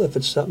struggle if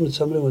it's something that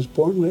somebody was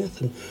born with?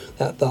 And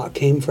that thought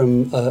came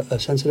from a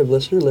sensitive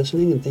listener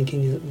listening and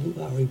thinking,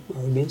 are we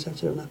being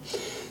sensitive now?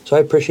 So I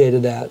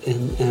appreciated that,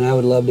 and I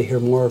would love to hear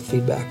more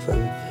feedback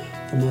from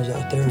those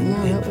out there.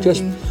 And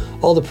just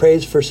all the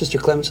praise for Sister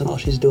Clements and all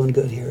she's doing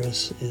good here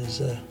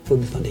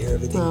would be fun to hear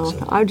everything. Well,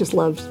 so. I just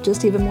loved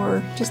just even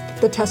more, just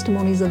the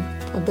testimonies of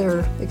their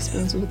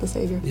experiences with the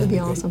Savior. It'd be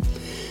awesome.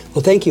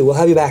 Well, thank you. We'll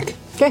have you back.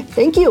 Okay,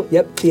 thank you.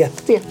 Yep, see ya.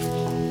 See ya.